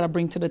ask me what I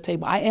bring to the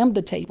table. I am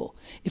the table.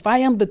 If I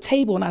am the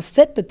table and I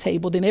set the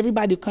table, then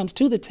everybody who comes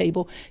to the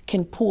table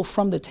can pull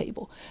from the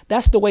table.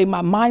 That's the way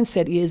my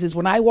mindset is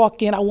when I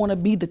walk in, I want to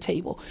be the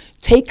table.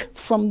 Take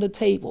from the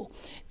table.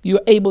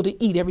 You're able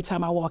to eat every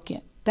time I walk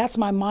in. That's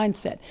my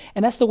mindset.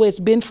 And that's the way it's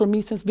been for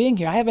me since being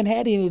here. I haven't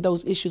had any of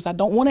those issues. I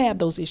don't want to have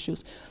those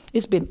issues.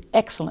 It's been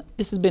excellent.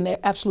 This has been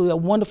absolutely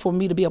wonderful for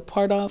me to be a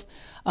part of.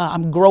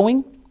 I'm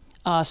growing,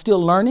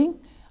 still learning.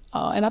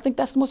 And I think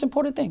that's the most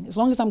important thing. As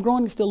long as I'm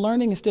growing and still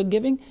learning and still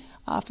giving,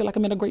 I feel like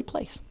I'm in a great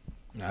place.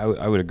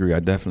 I would agree. I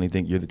definitely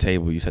think you're the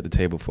table. You set the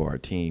table for our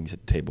team. You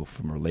set the table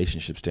from a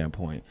relationship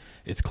standpoint.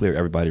 It's clear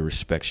everybody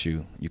respects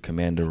you. You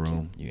command the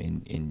room.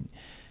 And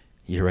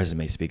your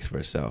resume speaks for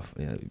itself.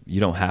 You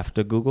don't have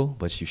to Google,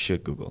 but you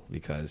should Google,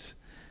 because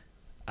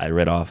I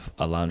read off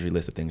a laundry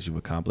list of things you've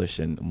accomplished.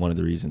 And one of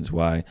the reasons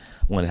why I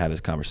want to have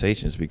this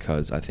conversation is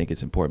because I think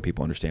it's important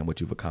people understand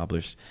what you've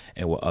accomplished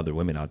and what other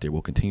women out there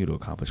will continue to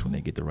accomplish when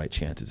they get the right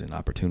chances and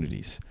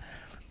opportunities.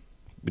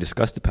 We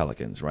discussed the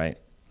Pelicans, right?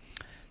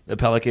 The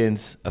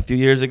Pelicans a few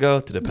years ago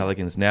to the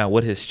Pelicans now.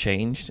 What has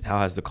changed? How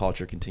has the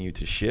culture continued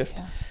to shift?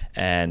 Yeah.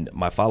 And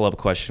my follow-up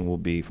question will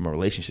be, from a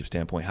relationship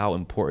standpoint, how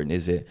important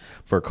is it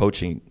for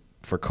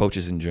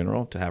coaches in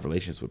general to have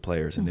relationships with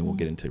players? And then we'll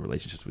get into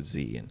relationships with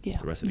Z and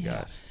the rest of the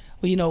guys.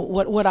 Well,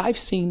 what I've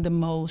seen the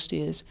most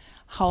is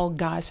how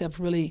guys have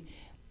really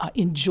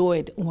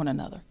enjoyed one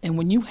another. And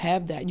when you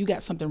have that, you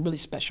got something really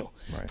special.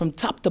 Right. From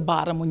top to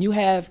bottom, when you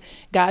have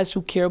guys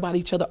who care about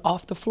each other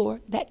off the floor,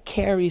 that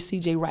carries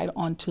CJ right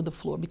onto the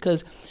floor,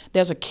 because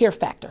there's a care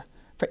factor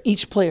for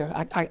each player.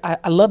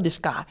 I love this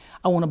guy.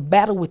 I want to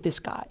battle with this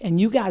guy. And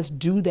you guys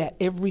do that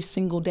every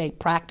single day.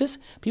 Practice,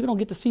 people don't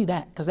get to see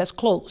that because that's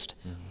closed.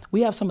 Mm-hmm.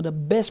 We have some of the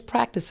best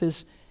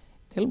practices.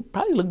 They'll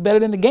probably look better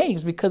than the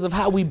games because of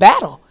how we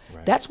battle.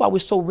 Right. That's why we're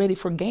so ready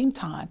for game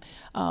time.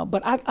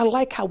 But I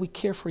like how we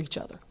care for each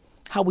other,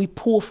 how we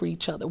pull for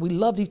each other. We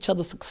love each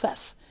other's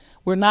success.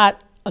 We're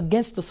not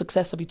against the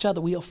success of each other.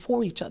 We are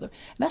for each other.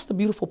 And that's the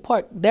beautiful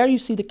part. There you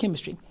see the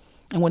chemistry.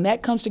 And when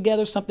that comes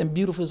together, something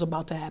beautiful is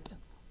about to happen.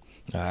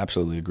 I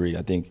absolutely agree.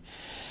 I think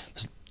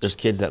there's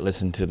kids that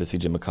listen to the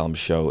CJ McCollum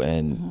show,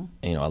 and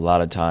a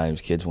lot of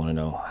times kids want to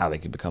know how they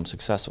could become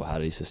successful, how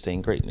do they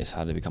sustain greatness,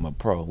 how do they become a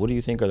pro. What do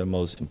you think are the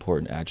most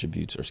important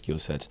attributes or skill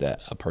sets that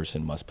a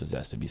person must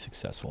possess to be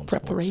successful in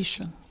sports?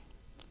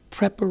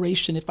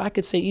 Preparation. If I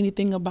could say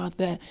anything about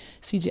that,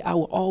 CJ, I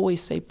will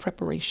always say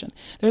preparation.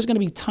 There's going to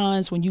be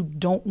times when you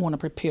don't want to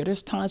prepare.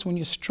 There's times when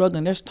you're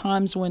struggling. There's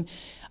times when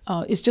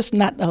it's just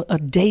not a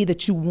day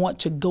that you want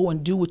to go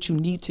and do what you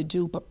need to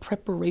do. But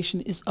preparation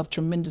is of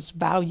tremendous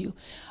value,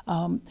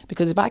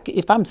 because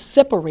if I'm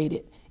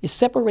separated, it's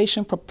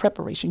separation from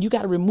preparation. You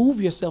got to remove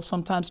yourself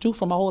sometimes too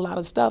from a whole lot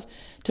of stuff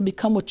to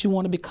become what you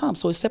want to become.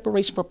 So it's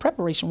separation for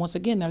preparation. Once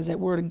again, there's that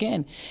word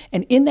again.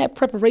 And in that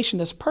preparation,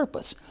 there's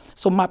purpose.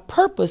 So my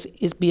purpose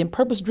is being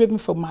purpose-driven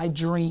for my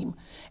dream.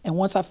 And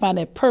once I find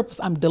that purpose,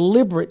 I'm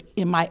deliberate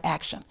in my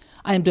action.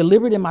 I am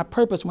deliberate in my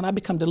purpose. When I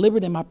become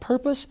deliberate in my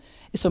purpose,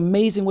 it's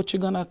amazing what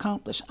you're going to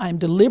accomplish. I am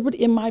deliberate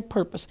in my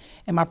purpose,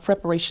 and my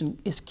preparation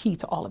is key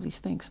to all of these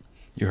things.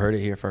 You heard it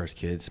here first,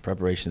 kids.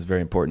 Preparation is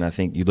very important. I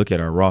think you look at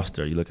our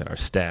roster, you look at our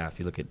staff,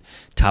 you look at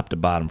top to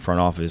bottom,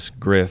 front office,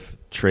 Griff,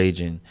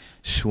 Trajan,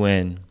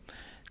 Schwinn,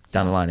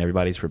 down the line,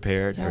 everybody's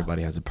prepared. Yeah.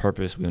 Everybody has a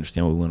purpose. We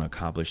understand what we want to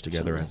accomplish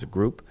together as a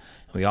group.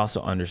 And we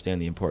also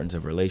understand the importance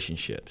of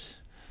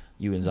relationships.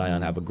 You and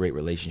Zion have a great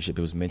relationship.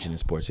 It was mentioned in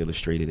Sports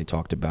Illustrated. They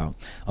talked about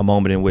a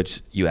moment in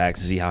which you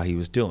asked Z how he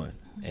was doing.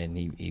 And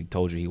he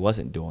told you he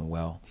wasn't doing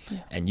well. Yeah.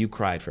 And you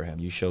cried for him.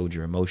 You showed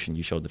your emotion.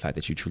 You showed the fact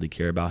that you truly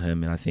care about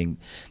him. And I think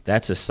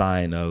that's a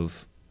sign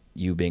of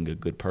you being a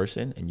good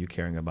person and you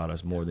caring about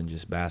us more than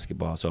just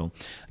basketball. So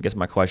I guess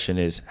my question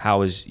is,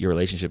 how has your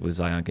relationship with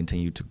Zion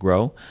continued to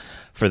grow?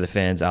 For the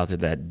fans out there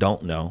that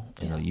don't know,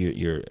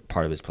 you're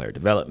part of his player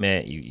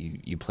development.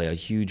 You play a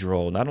huge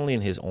role, not only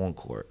in his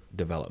on-court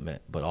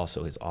development, but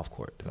also his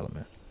off-court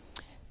development.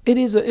 It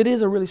is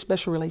a really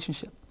special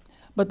relationship.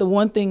 But the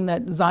one thing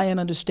that Zion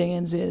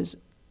understands is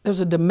there's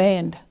a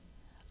demand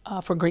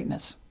for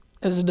greatness.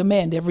 There's a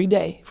demand every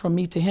day from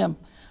me to him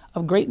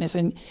of greatness.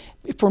 And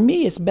for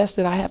me, it's best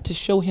that I have to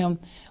show him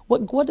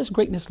what does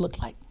greatness look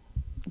like.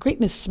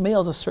 Greatness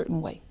smells a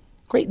certain way.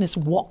 Greatness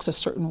walks a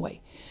certain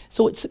way.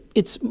 So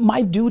it's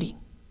my duty,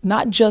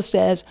 not just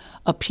as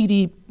a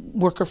PD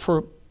worker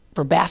for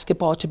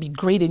basketball, to be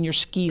great in your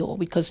skill,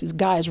 because this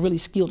guy is really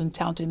skilled and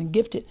talented and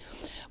gifted.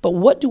 But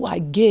what do I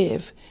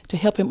give to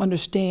help him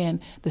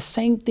understand the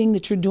same thing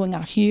that you're doing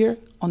out here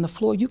on the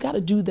floor? You got to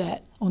do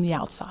that on the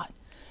outside.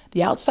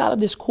 The outside of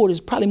this court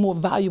is probably more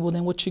valuable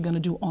than what you're going to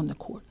do on the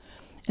court.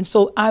 And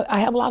so I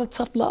have a lot of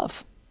tough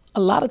love,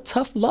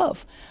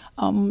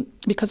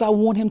 because I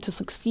want him to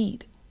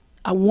succeed.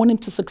 I want him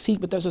to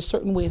succeed, but there's a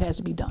certain way it has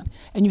to be done.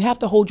 And you have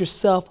to hold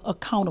yourself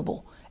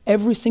accountable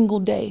every single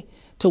day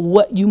to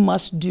what you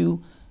must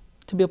do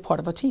to be a part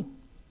of a team.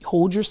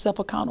 Hold yourself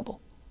accountable,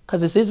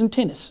 because this isn't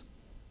tennis.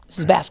 This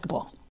is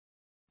basketball.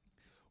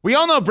 We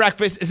all know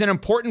breakfast is an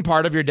important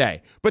part of your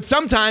day, but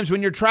sometimes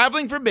when you're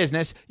traveling for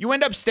business, you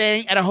end up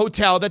staying at a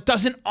hotel that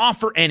doesn't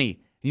offer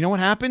any. You know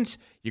what happens?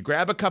 You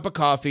grab a cup of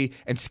coffee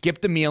and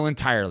skip the meal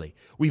entirely.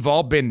 We've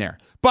all been there.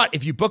 But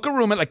if you book a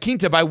room at La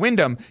Quinta by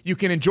Wyndham, you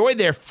can enjoy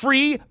their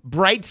free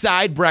Bright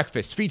Side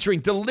breakfast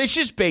featuring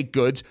delicious baked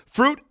goods,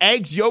 fruit,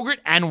 eggs, yogurt,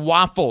 and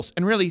waffles.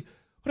 And really,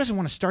 who doesn't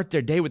want to start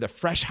their day with a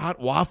fresh,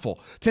 hot waffle?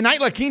 Tonight,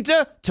 La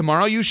Quinta,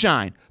 tomorrow you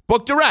shine.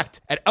 Book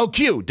direct at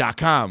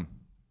lq.com.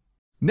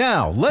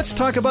 Now, let's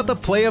talk about the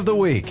play of the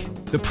week.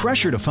 The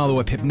pressure to follow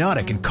up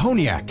Hypnotic and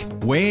Cognac,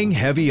 weighing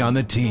heavy on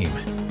the team.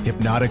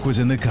 Hypnotic was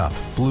in the cup,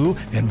 blue,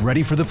 and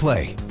ready for the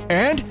play.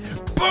 And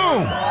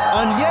boom!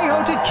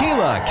 Añejo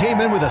Tequila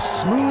came in with a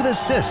smooth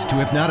assist to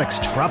Hypnotic's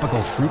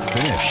tropical fruit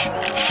finish.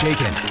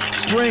 Shaken,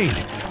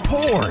 strained,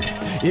 poured.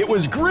 It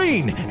was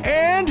green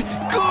and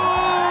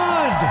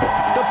good!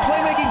 The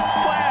playmaking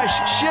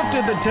splash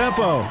shifted the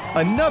tempo.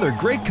 Another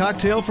great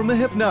cocktail from the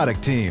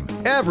Hypnotic team.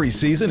 Every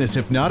season is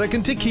Hypnotic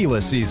and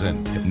Tequila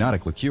season.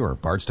 Hypnotic Liqueur,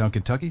 Bardstown,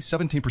 Kentucky,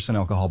 17%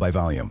 alcohol by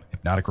volume.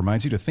 Hypnotic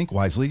reminds you to think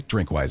wisely,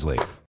 drink wisely.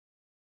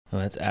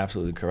 Well, that's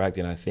absolutely correct.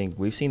 And I think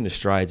we've seen the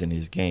strides in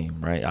his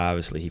game, right?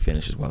 Obviously, he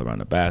finishes well around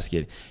the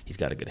basket. He's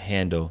got a good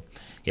handle.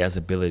 He has the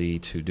ability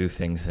to do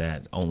things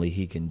that only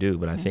he can do.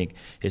 But I think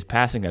his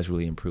passing has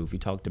really improved. We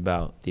talked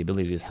about the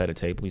ability to set a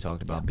table. We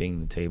talked about being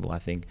the table. I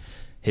think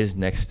his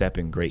next step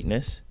in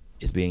greatness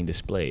is being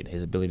displayed.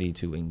 His ability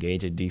to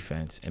engage a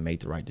defense and make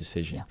the right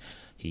decision. Yeah.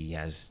 He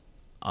has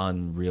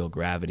unreal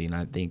gravity, and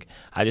I think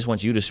I just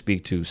want you to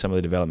speak to some of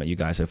the development you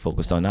guys have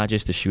focused on, not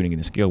just the shooting and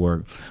the skill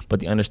work,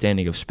 but the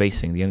understanding of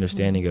spacing, the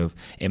understanding of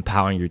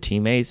empowering your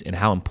teammates, and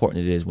how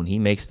important it is when he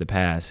makes the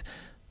pass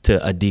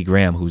to a D.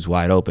 Graham who's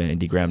wide open and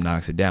D. Graham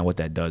knocks it down, what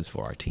that does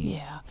for our team.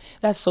 Yeah,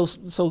 that's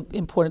so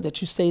important that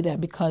you say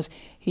that, because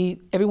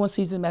everyone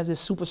sees him as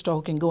this superstar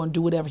who can go and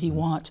do whatever he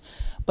wants.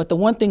 But the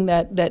one thing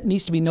that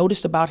needs to be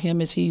noticed about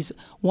him is he's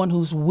one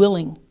who's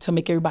willing to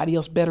make everybody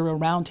else better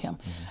around him.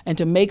 And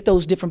to make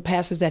those different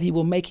passes that he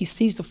will make, he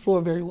sees the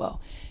floor very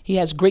well. He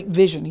has great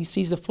vision. He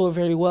sees the floor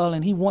very well,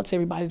 and he wants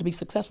everybody to be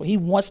successful. He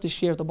wants to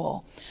share the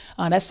ball.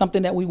 That's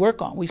something that we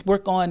work on. We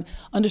work on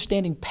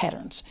understanding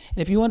patterns. And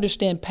if you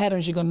understand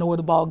patterns, you're going to know where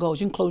the ball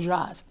goes. You can close your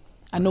eyes.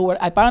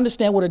 If I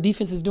understand what a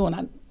defense is doing,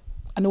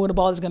 I know where the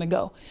ball is going to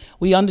go.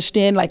 We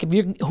understand, like,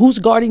 who's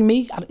guarding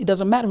me, it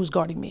doesn't matter who's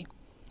guarding me.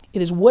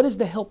 It is, what is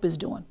the help is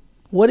doing?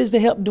 What is the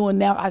help doing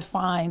now? I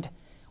find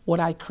what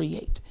I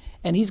create.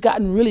 And he's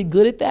gotten really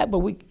good at that,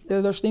 but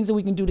there's things that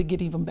we can do to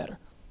get even better.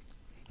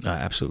 I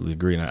absolutely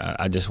agree. And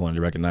I just wanted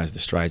to recognize the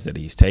strides that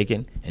he's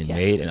taken and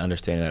made, and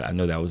understand that I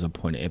know that was a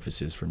point of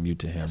emphasis from you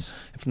to him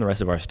and from the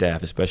rest of our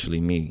staff,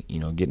 especially me,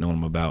 getting on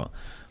him about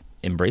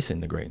embracing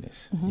the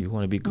greatness. You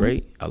want to be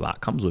great. A lot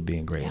comes with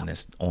being great, and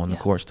that's on the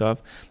court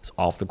stuff, it's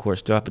off the court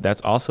stuff, but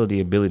that's also the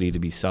ability to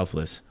be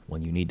selfless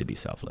when you need to be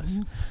selfless.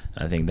 And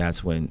I think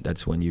that's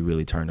when you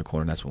really turn the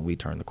corner. That's when we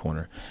turn the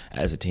corner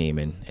as a team,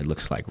 and it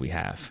looks like we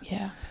have.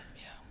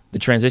 The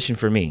transition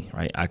for me,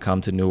 right? I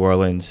come to New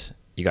Orleans.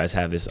 You guys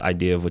have this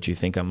idea of what you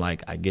think I'm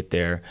like. I get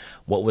there.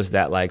 What was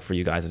that like for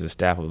you guys as a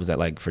staff? What was that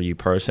like for you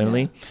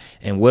personally?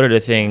 And what are the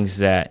things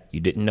that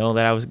you didn't know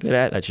that I was good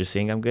at, that you're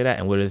seeing I'm good at?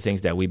 And what are the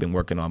things that we've been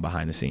working on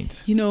behind the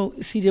scenes?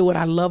 CJ, what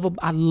I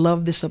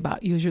love this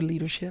about you is your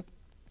leadership.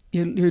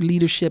 Your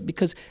leadership,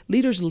 because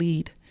leaders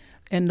lead.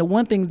 And the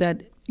one thing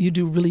that you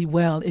do really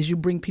well is you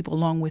bring people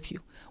along with you,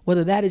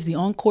 whether that is the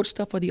on-court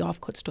stuff or the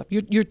off-court stuff.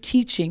 You're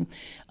teaching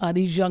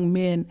these young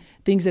men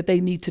things that they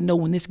need to know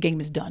when this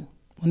game is done.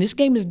 When this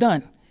game is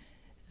done,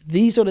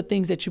 these are the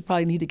things that you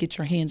probably need to get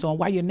your hands on.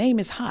 While your name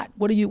is hot,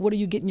 what are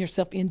you getting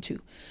yourself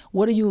into?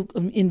 What are you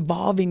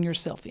involving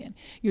yourself in?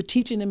 You're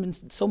teaching them in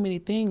so many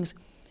things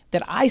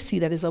that I see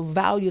that is of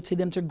value to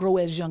them to grow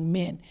as young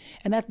men,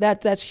 and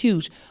that's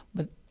huge.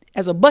 But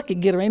as a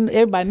bucket getter,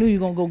 everybody knew you're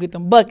gonna go get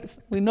them buckets.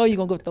 We know you're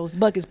gonna go get those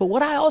buckets. But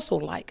what I also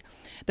like,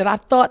 that I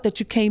thought that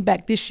you came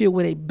back this year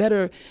with a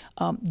better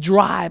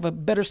drive, a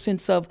better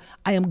sense of,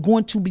 I am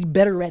going to be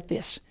better at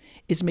this.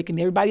 It's making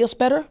everybody else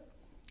better,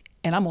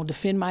 and I'm going to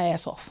defend my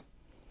ass off.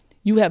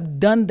 You have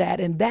done that,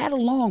 and that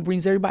alone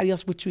brings everybody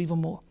else with you even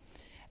more.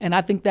 And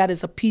I think that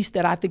is a piece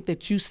that I think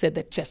that you said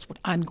that that's what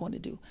I'm going to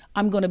do.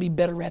 I'm going to be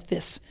better at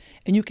this.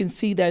 And you can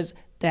see there's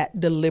that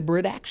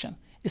deliberate action.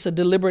 It's a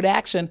deliberate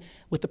action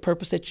with the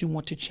purpose that you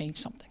want to change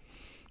something.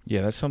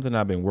 Yeah, that's something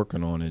I've been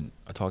working on, and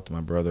I talked to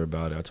my brother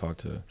about it. I talked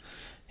to,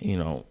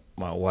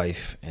 my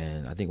wife,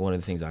 and I think one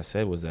of the things I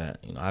said was that,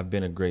 I've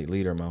been a great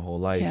leader my whole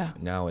life.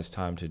 Now it's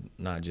time to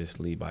not just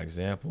lead by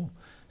example.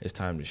 It's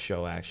time to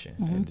show action.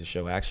 And to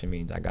show action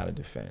means I got to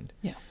defend.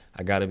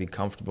 I got to be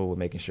comfortable with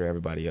making sure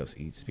everybody else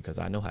eats, because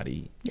I know how to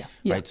eat.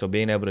 Right? So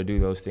being able to do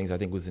those things, I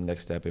think, was the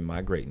next step in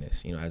my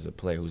greatness, as a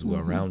player who's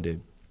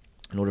well-rounded.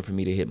 In order for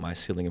me to hit my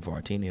ceiling and for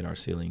our team to hit our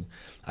ceiling,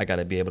 I got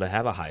to be able to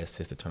have a high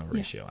assist-to-turnover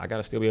ratio. I got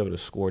to still be able to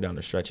score down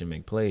the stretch and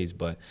make plays,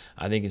 but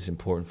I think it's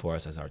important for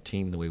us as our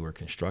team, the way we're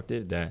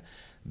constructed, that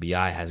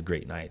B.I. has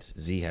great nights,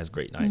 Z has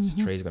great nights,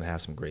 Trey's going to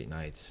have some great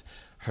nights,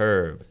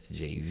 Herb,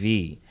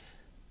 JV.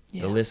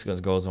 The list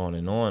goes on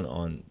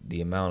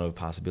the amount of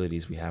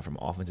possibilities we have from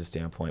an offensive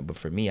standpoint. But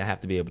for me, I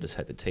have to be able to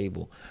set the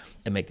table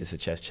and make this a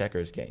chess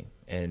checkers game.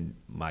 And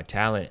my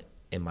talent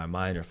in my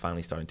mind are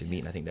finally starting to meet.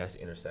 And I think that's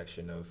the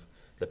intersection of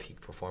the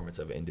peak performance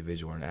of an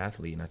individual or an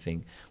athlete. And I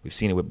think we've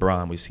seen it with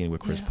Bron, we've seen it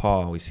with Chris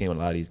Paul, we've seen it with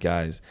a lot of these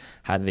guys.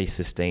 How do they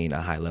sustain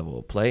a high level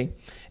of play?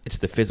 It's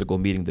the physical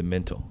meeting the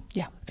mental.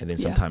 Yeah. And then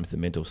sometimes the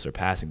mental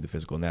surpassing the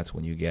physical, and that's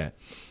when you get,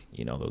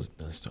 those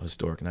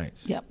historic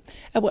nights. Yeah.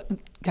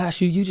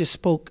 Gosh, you just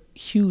spoke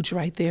huge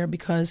right there,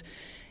 because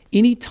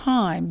any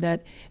time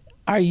that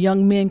our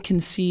young men can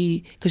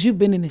see, because you've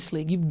been in this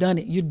league, you've done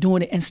it, you're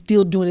doing it and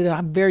still doing it at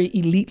a very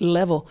elite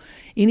level.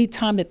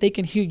 Anytime that they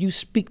can hear you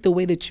speak the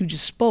way that you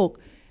just spoke,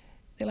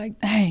 they're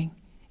like, dang,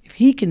 if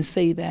he can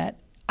say that,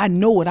 I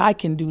know what I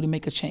can do to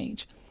make a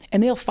change.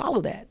 And they'll follow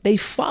that. They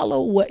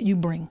follow what you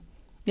bring.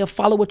 They'll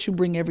follow what you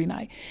bring every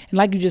night. And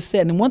like you just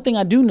said, and one thing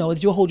I do know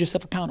is you'll hold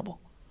yourself accountable.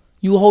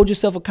 You will hold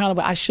yourself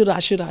accountable. I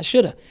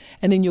shoulda.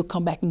 And then you'll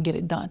come back and get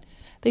it done.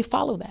 They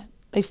follow that.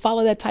 They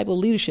follow that type of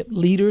leadership.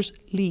 Leaders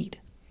lead.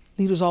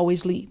 Leaders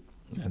always lead.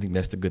 I think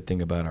that's the good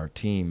thing about our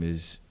team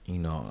is,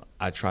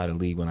 I try to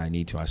lead when I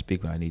need to. I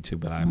speak when I need to,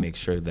 but I make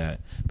sure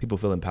that people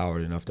feel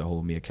empowered enough to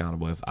hold me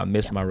accountable. If I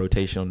miss my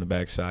rotation on the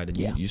backside,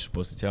 and you're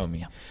supposed to tell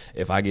me.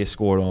 If I get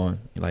scored on,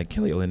 like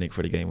Kelly Olynyk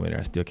for the game winner,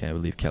 I still can't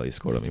believe Kelly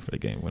scored on me for the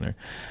game winner.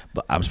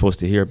 But I'm supposed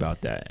to hear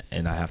about that,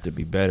 and I have to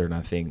be better. And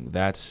I think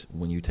that's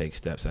when you take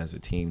steps as a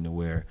team to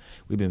where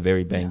we've been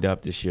very banged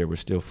up this year. We're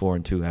still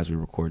 4-2 as we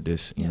record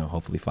this,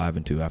 hopefully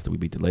 5-2 after we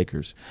beat the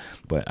Lakers.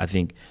 But I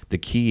think the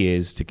key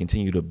is to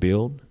continue to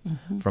build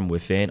from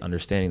within,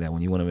 understanding that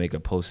when you want to make a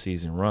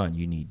postseason run,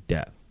 you need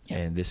depth.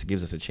 And this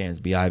gives us a chance.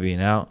 B.I.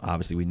 being out,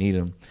 obviously we need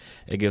him.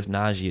 It gives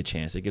Najee a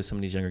chance. It gives some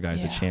of these younger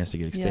guys a chance to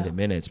get extended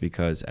minutes,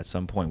 because at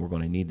some point we're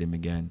going to need them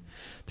again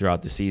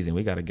throughout the season.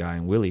 We got a guy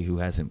in Willie who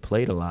hasn't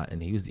played a lot,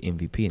 and he was the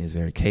MVP and is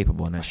very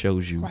capable, and that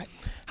shows you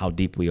how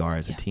deep we are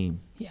as a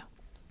team.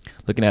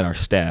 Looking at our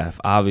staff,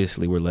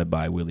 obviously we're led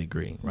by Willie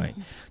Green, right?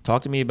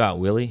 Talk to me about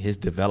Willie, his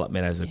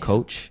development as a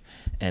coach,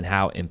 and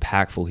how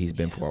impactful he's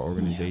been for our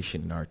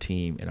organization and our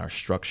team and our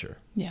structure.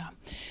 Yeah.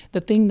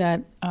 The thing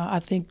that I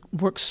think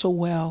works so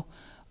well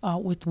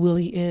with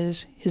Willie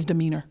is his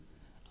demeanor.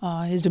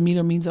 His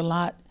demeanor means a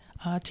lot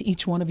to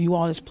each one of you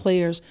all as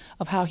players,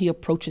 of how he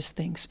approaches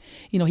things.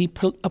 He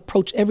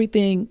approached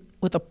everything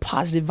with a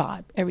positive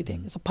vibe.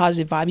 Everything. It's a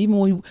positive vibe. Even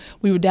when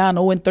we were down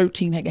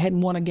 0-13, hadn't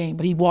won a game,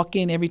 but he'd walk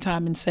in every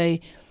time and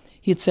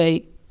he'd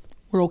say,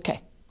 we're okay.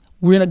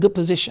 We're in a good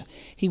position.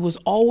 He was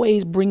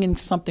always bringing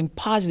something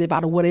positive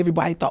out of what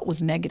everybody thought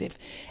was negative.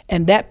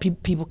 And that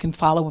people can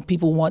follow, when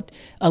people want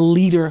a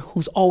leader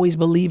who's always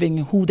believing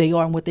in who they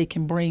are and what they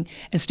can bring,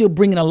 and still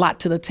bringing a lot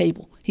to the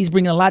table. He's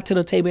bringing a lot to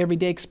the table every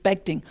day,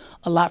 expecting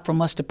a lot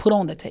from us to put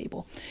on the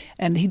table.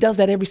 And he does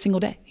that every single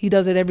day. He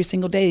does it every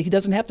single day. He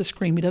doesn't have to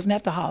scream. He doesn't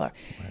have to holler.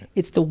 Right.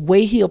 It's the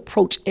way he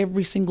approached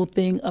every single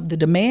thing, of the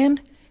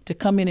demand to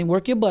come in and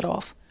work your butt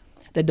off.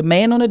 The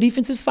demand on the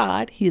defensive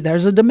side,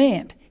 there's a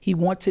demand. He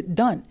wants it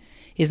done.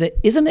 Is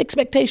an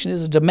expectation,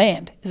 is a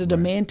demand. It's a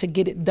demand to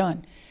get it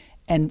done.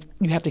 And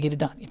you have to get it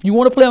done. If you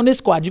want to play on this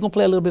squad, you're going to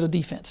play a little bit of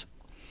defense.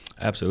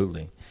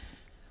 Absolutely.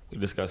 We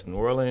discussed New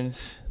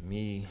Orleans,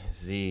 me,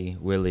 Z,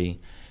 Willie.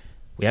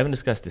 We haven't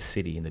discussed the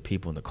city and the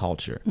people and the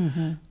culture.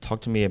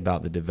 Talk to me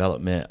about the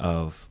development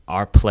of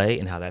our play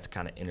and how that's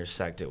kind of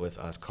intersected with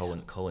us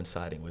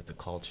coinciding with the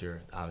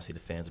culture. Obviously, the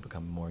fans are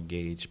becoming more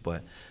engaged,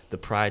 but the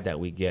pride that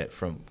we get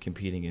from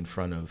competing in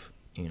front of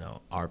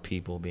our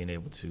people, being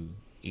able to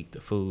eat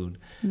the food,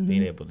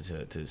 being able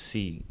to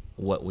see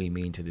what we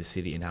mean to the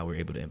city and how we're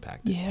able to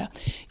impact it. Yeah.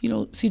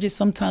 CJ,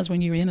 sometimes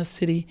when you're in a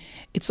city,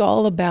 it's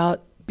all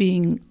about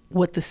being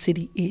what the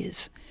city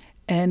is.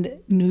 And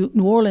New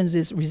Orleans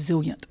is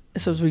resilient.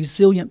 It's a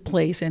resilient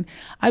place. And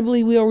I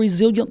believe we are a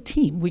resilient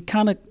team. We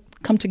kind of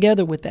come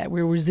together with that.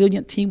 We're a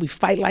resilient team. We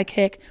fight like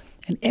heck.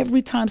 And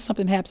every time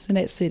something happens in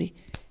that city,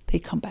 they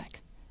come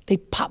back. They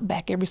pop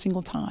back every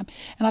single time.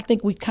 And I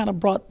think we kind of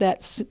brought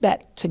that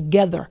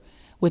together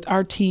with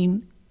our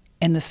team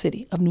and the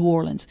city of New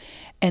Orleans.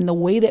 And the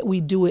way that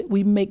we do it,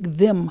 we make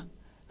them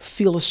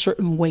feel a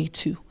certain way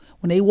too.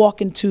 When they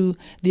walk into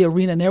the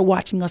arena and they're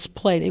watching us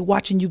play, they're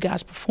watching you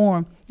guys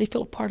perform, they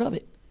feel a part of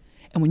it.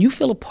 And when you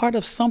feel a part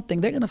of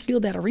something, they're going to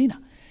feel that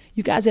arena.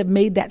 You guys have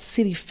made that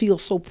city feel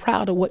so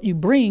proud of what you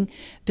bring,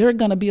 they're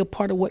going to be a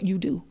part of what you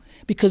do.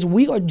 Because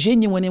we are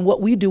genuine in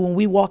what we do when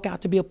we walk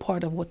out to be a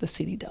part of what the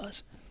city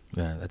does.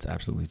 Yeah, that's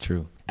absolutely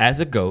true.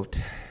 As a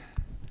GOAT,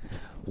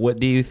 what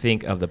do you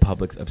think of the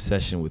public's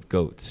obsession with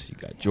GOATs? You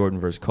got Jordan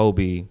versus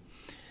Kobe,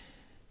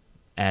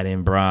 add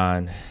in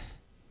Bron,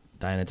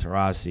 Diana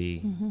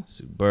Taurasi,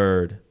 Sue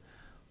Bird.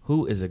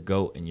 Who is a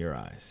GOAT in your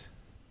eyes,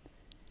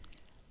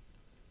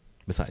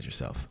 besides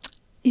yourself?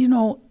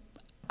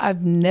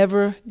 I've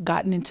never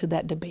gotten into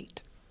that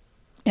debate.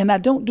 And I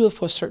don't do it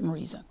for a certain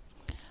reason.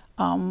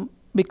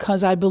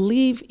 Because I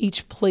believe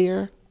each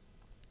player,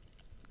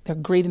 they're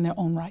great in their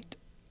own right.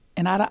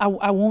 And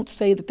I won't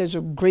say that there's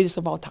the greatest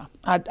of all time.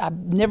 I've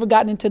never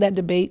gotten into that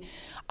debate.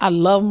 I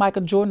love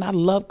Michael Jordan. I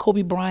love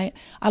Kobe Bryant.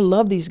 I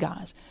love these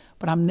guys.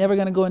 But I'm never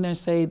going to go in there and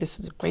say this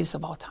is the greatest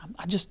of all time.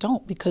 I just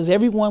don't, because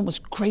everyone was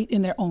great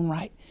in their own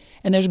right.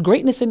 And there's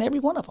greatness in every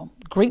one of them,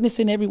 greatness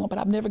in everyone, but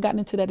I've never gotten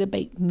into that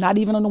debate, not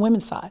even on the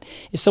women's side.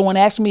 If someone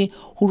asks me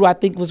who do I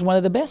think was one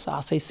of the best,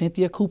 I'll say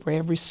Cynthia Cooper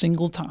every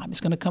single time.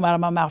 It's going to come out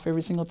of my mouth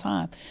every single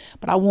time.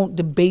 But I won't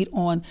debate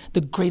on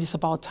the greatest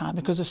of all time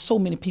because there's so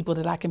many people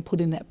that I can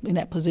put in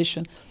that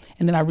position,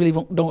 and then I really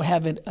don't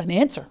have an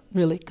answer,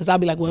 really, because I'll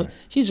be like, well,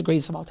 she's the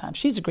greatest of all time.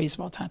 She's the greatest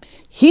of all time.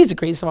 He's the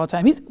greatest of all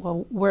time.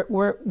 Well,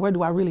 where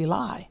do I really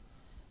lie?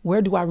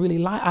 Where do I really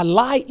lie? I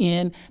lie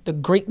in the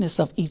greatness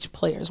of each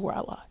player is where I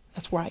lie.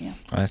 That's where I am.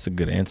 That's a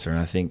good answer. And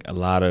I think a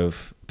lot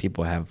of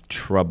people have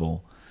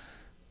trouble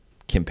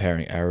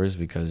comparing errors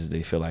because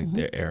they feel like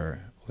their error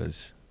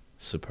was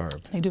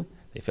superb. They do.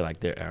 They feel like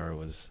their error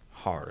was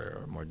harder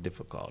or more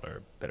difficult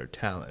or better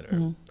talent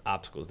or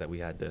obstacles that we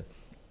had to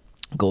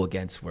go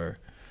against were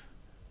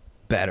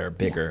better,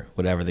 bigger,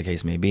 whatever the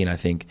case may be. And I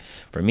think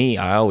for me,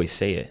 I always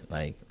say it,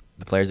 like,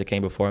 the players that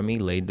came before me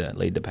laid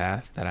the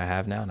path that I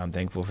have now, and I'm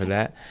thankful for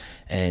that.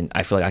 And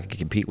I feel like I could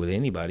compete with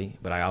anybody,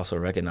 but I also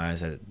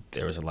recognize that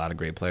there was a lot of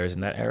great players in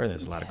that era.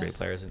 There's a lot of great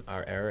players in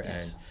our era,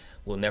 and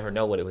we'll never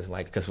know what it was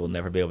like because we'll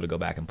never be able to go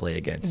back and play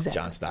against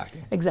John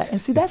Stockton. Exactly. And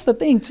see, that's the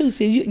thing, too.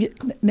 See,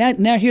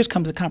 now here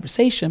comes a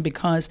conversation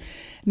because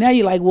now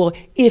you're like, well,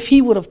 if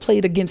he would have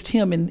played against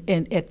him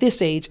and at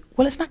this age,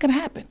 well, it's not going to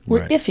happen.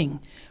 We're iffing.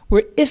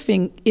 We're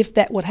iffing if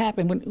that would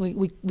happen.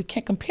 We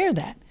can't compare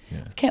that.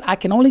 Yeah. I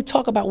can only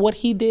talk about what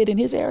he did in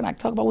his era, and I can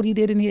talk about what he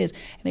did in his,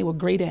 and they were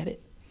great at it.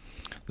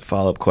 The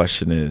follow-up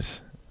question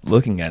is,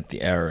 looking at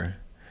the era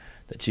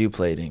that you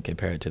played in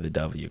compared to the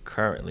W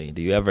currently,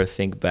 do you ever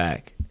think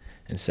back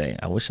and say,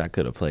 I wish I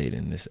could have played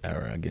in this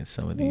era against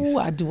some of these? Ooh,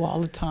 I do all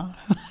the time.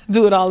 I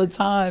do it all the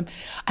time.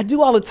 I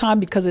do all the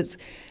time because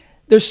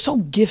they're so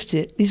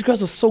gifted. These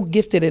girls are so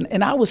gifted,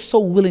 and I was so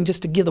willing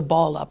just to give the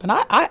ball up. And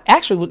I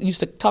actually used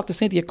to talk to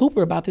Cynthia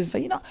Cooper about this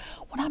and say,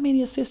 how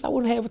many assists I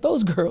would have had with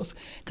those girls,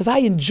 because I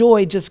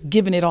enjoy just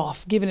giving it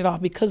off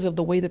because of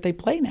the way that they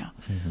play now.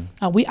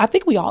 I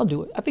think we all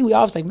do it. I think we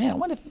all say, man,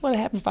 what would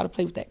happen if I'd have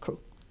played with that crew?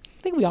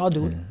 I think we all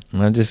do it.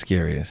 I'm just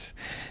curious.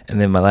 And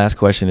then my last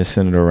question is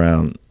centered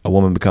around a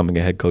woman becoming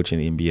a head coach in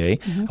the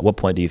NBA. At what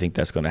point do you think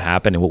that's going to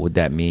happen, and what would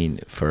that mean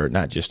for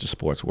not just the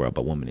sports world,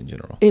 but women in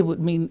general? It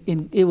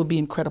would be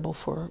incredible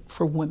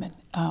for women.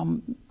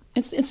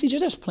 And CJ,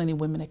 there's plenty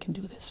of women that can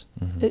do this.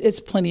 It's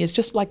plenty. It's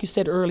just like you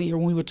said earlier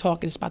when we were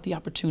talking, it's about the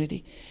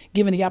opportunity,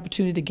 given the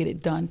opportunity to get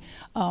it done.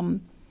 And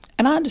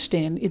I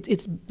understand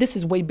this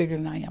is way bigger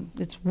than I am.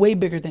 It's way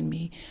bigger than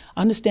me.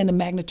 I understand the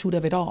magnitude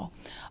of it all.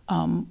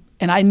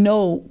 And I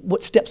know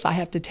what steps I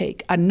have to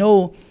take. I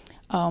know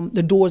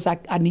the doors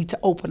I need to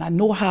open. I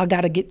know how I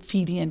got to get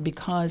feet in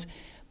because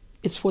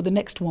it's for the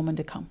next woman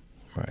to come.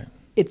 Right.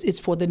 It's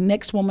for the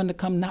next woman to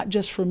come, not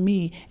just for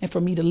me and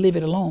for me to live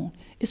it alone.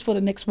 It's for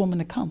the next woman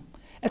to come.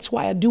 That's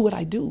why I do what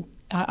I do.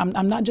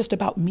 I'm not just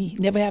about me.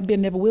 Never have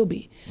been, never will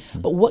be.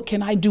 But what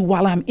can I do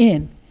while I'm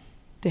in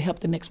to help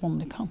the next woman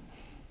to come?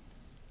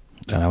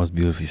 That was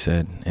beautifully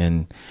said.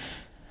 And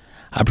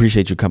I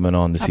appreciate you coming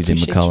on the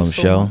CJ McCollum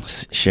Show,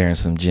 sharing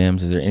some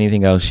gems. Is there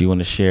anything else you want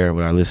to share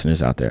with our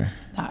listeners out there?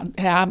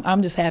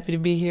 I'm just happy to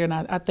be here, and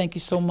I thank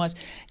you so much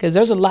because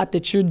there's a lot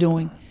that you're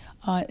doing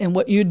and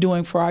what you're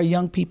doing for our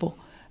young people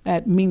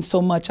that means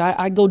so much.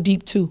 I go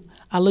deep, too.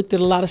 I looked at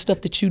a lot of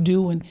stuff that you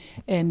do,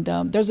 and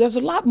there's a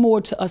lot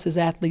more to us as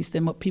athletes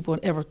than what people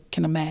ever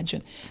can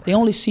imagine. They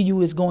only see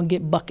you as going to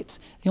get buckets.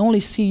 They only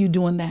see you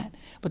doing that.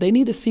 But they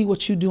need to see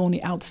what you do on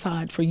the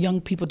outside for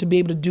young people to be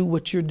able to do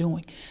what you're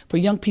doing, for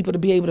young people to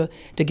be able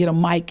to get a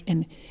mic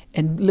and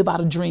live out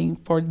a dream,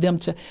 for them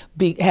to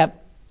have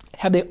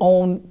their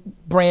own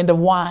brand of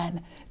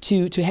wine,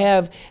 to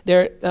have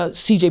their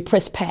CJ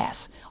Press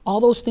Pass. All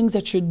those things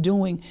that you're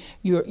doing,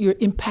 you're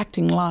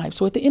impacting lives.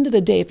 So at the end of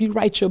the day, if you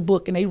write your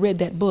book and they read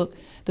that book,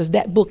 does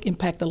that book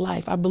impact a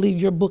life? I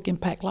believe your book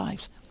impact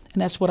lives.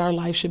 And that's what our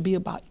life should be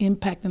about,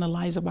 impacting the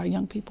lives of our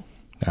young people.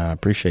 I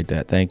appreciate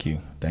that. Thank you.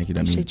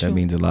 That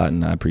means a lot,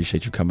 and I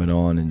appreciate you coming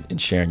on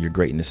and sharing your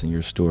greatness and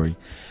your story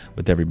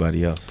with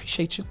everybody else.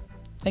 Appreciate you.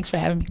 Thanks for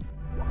having me.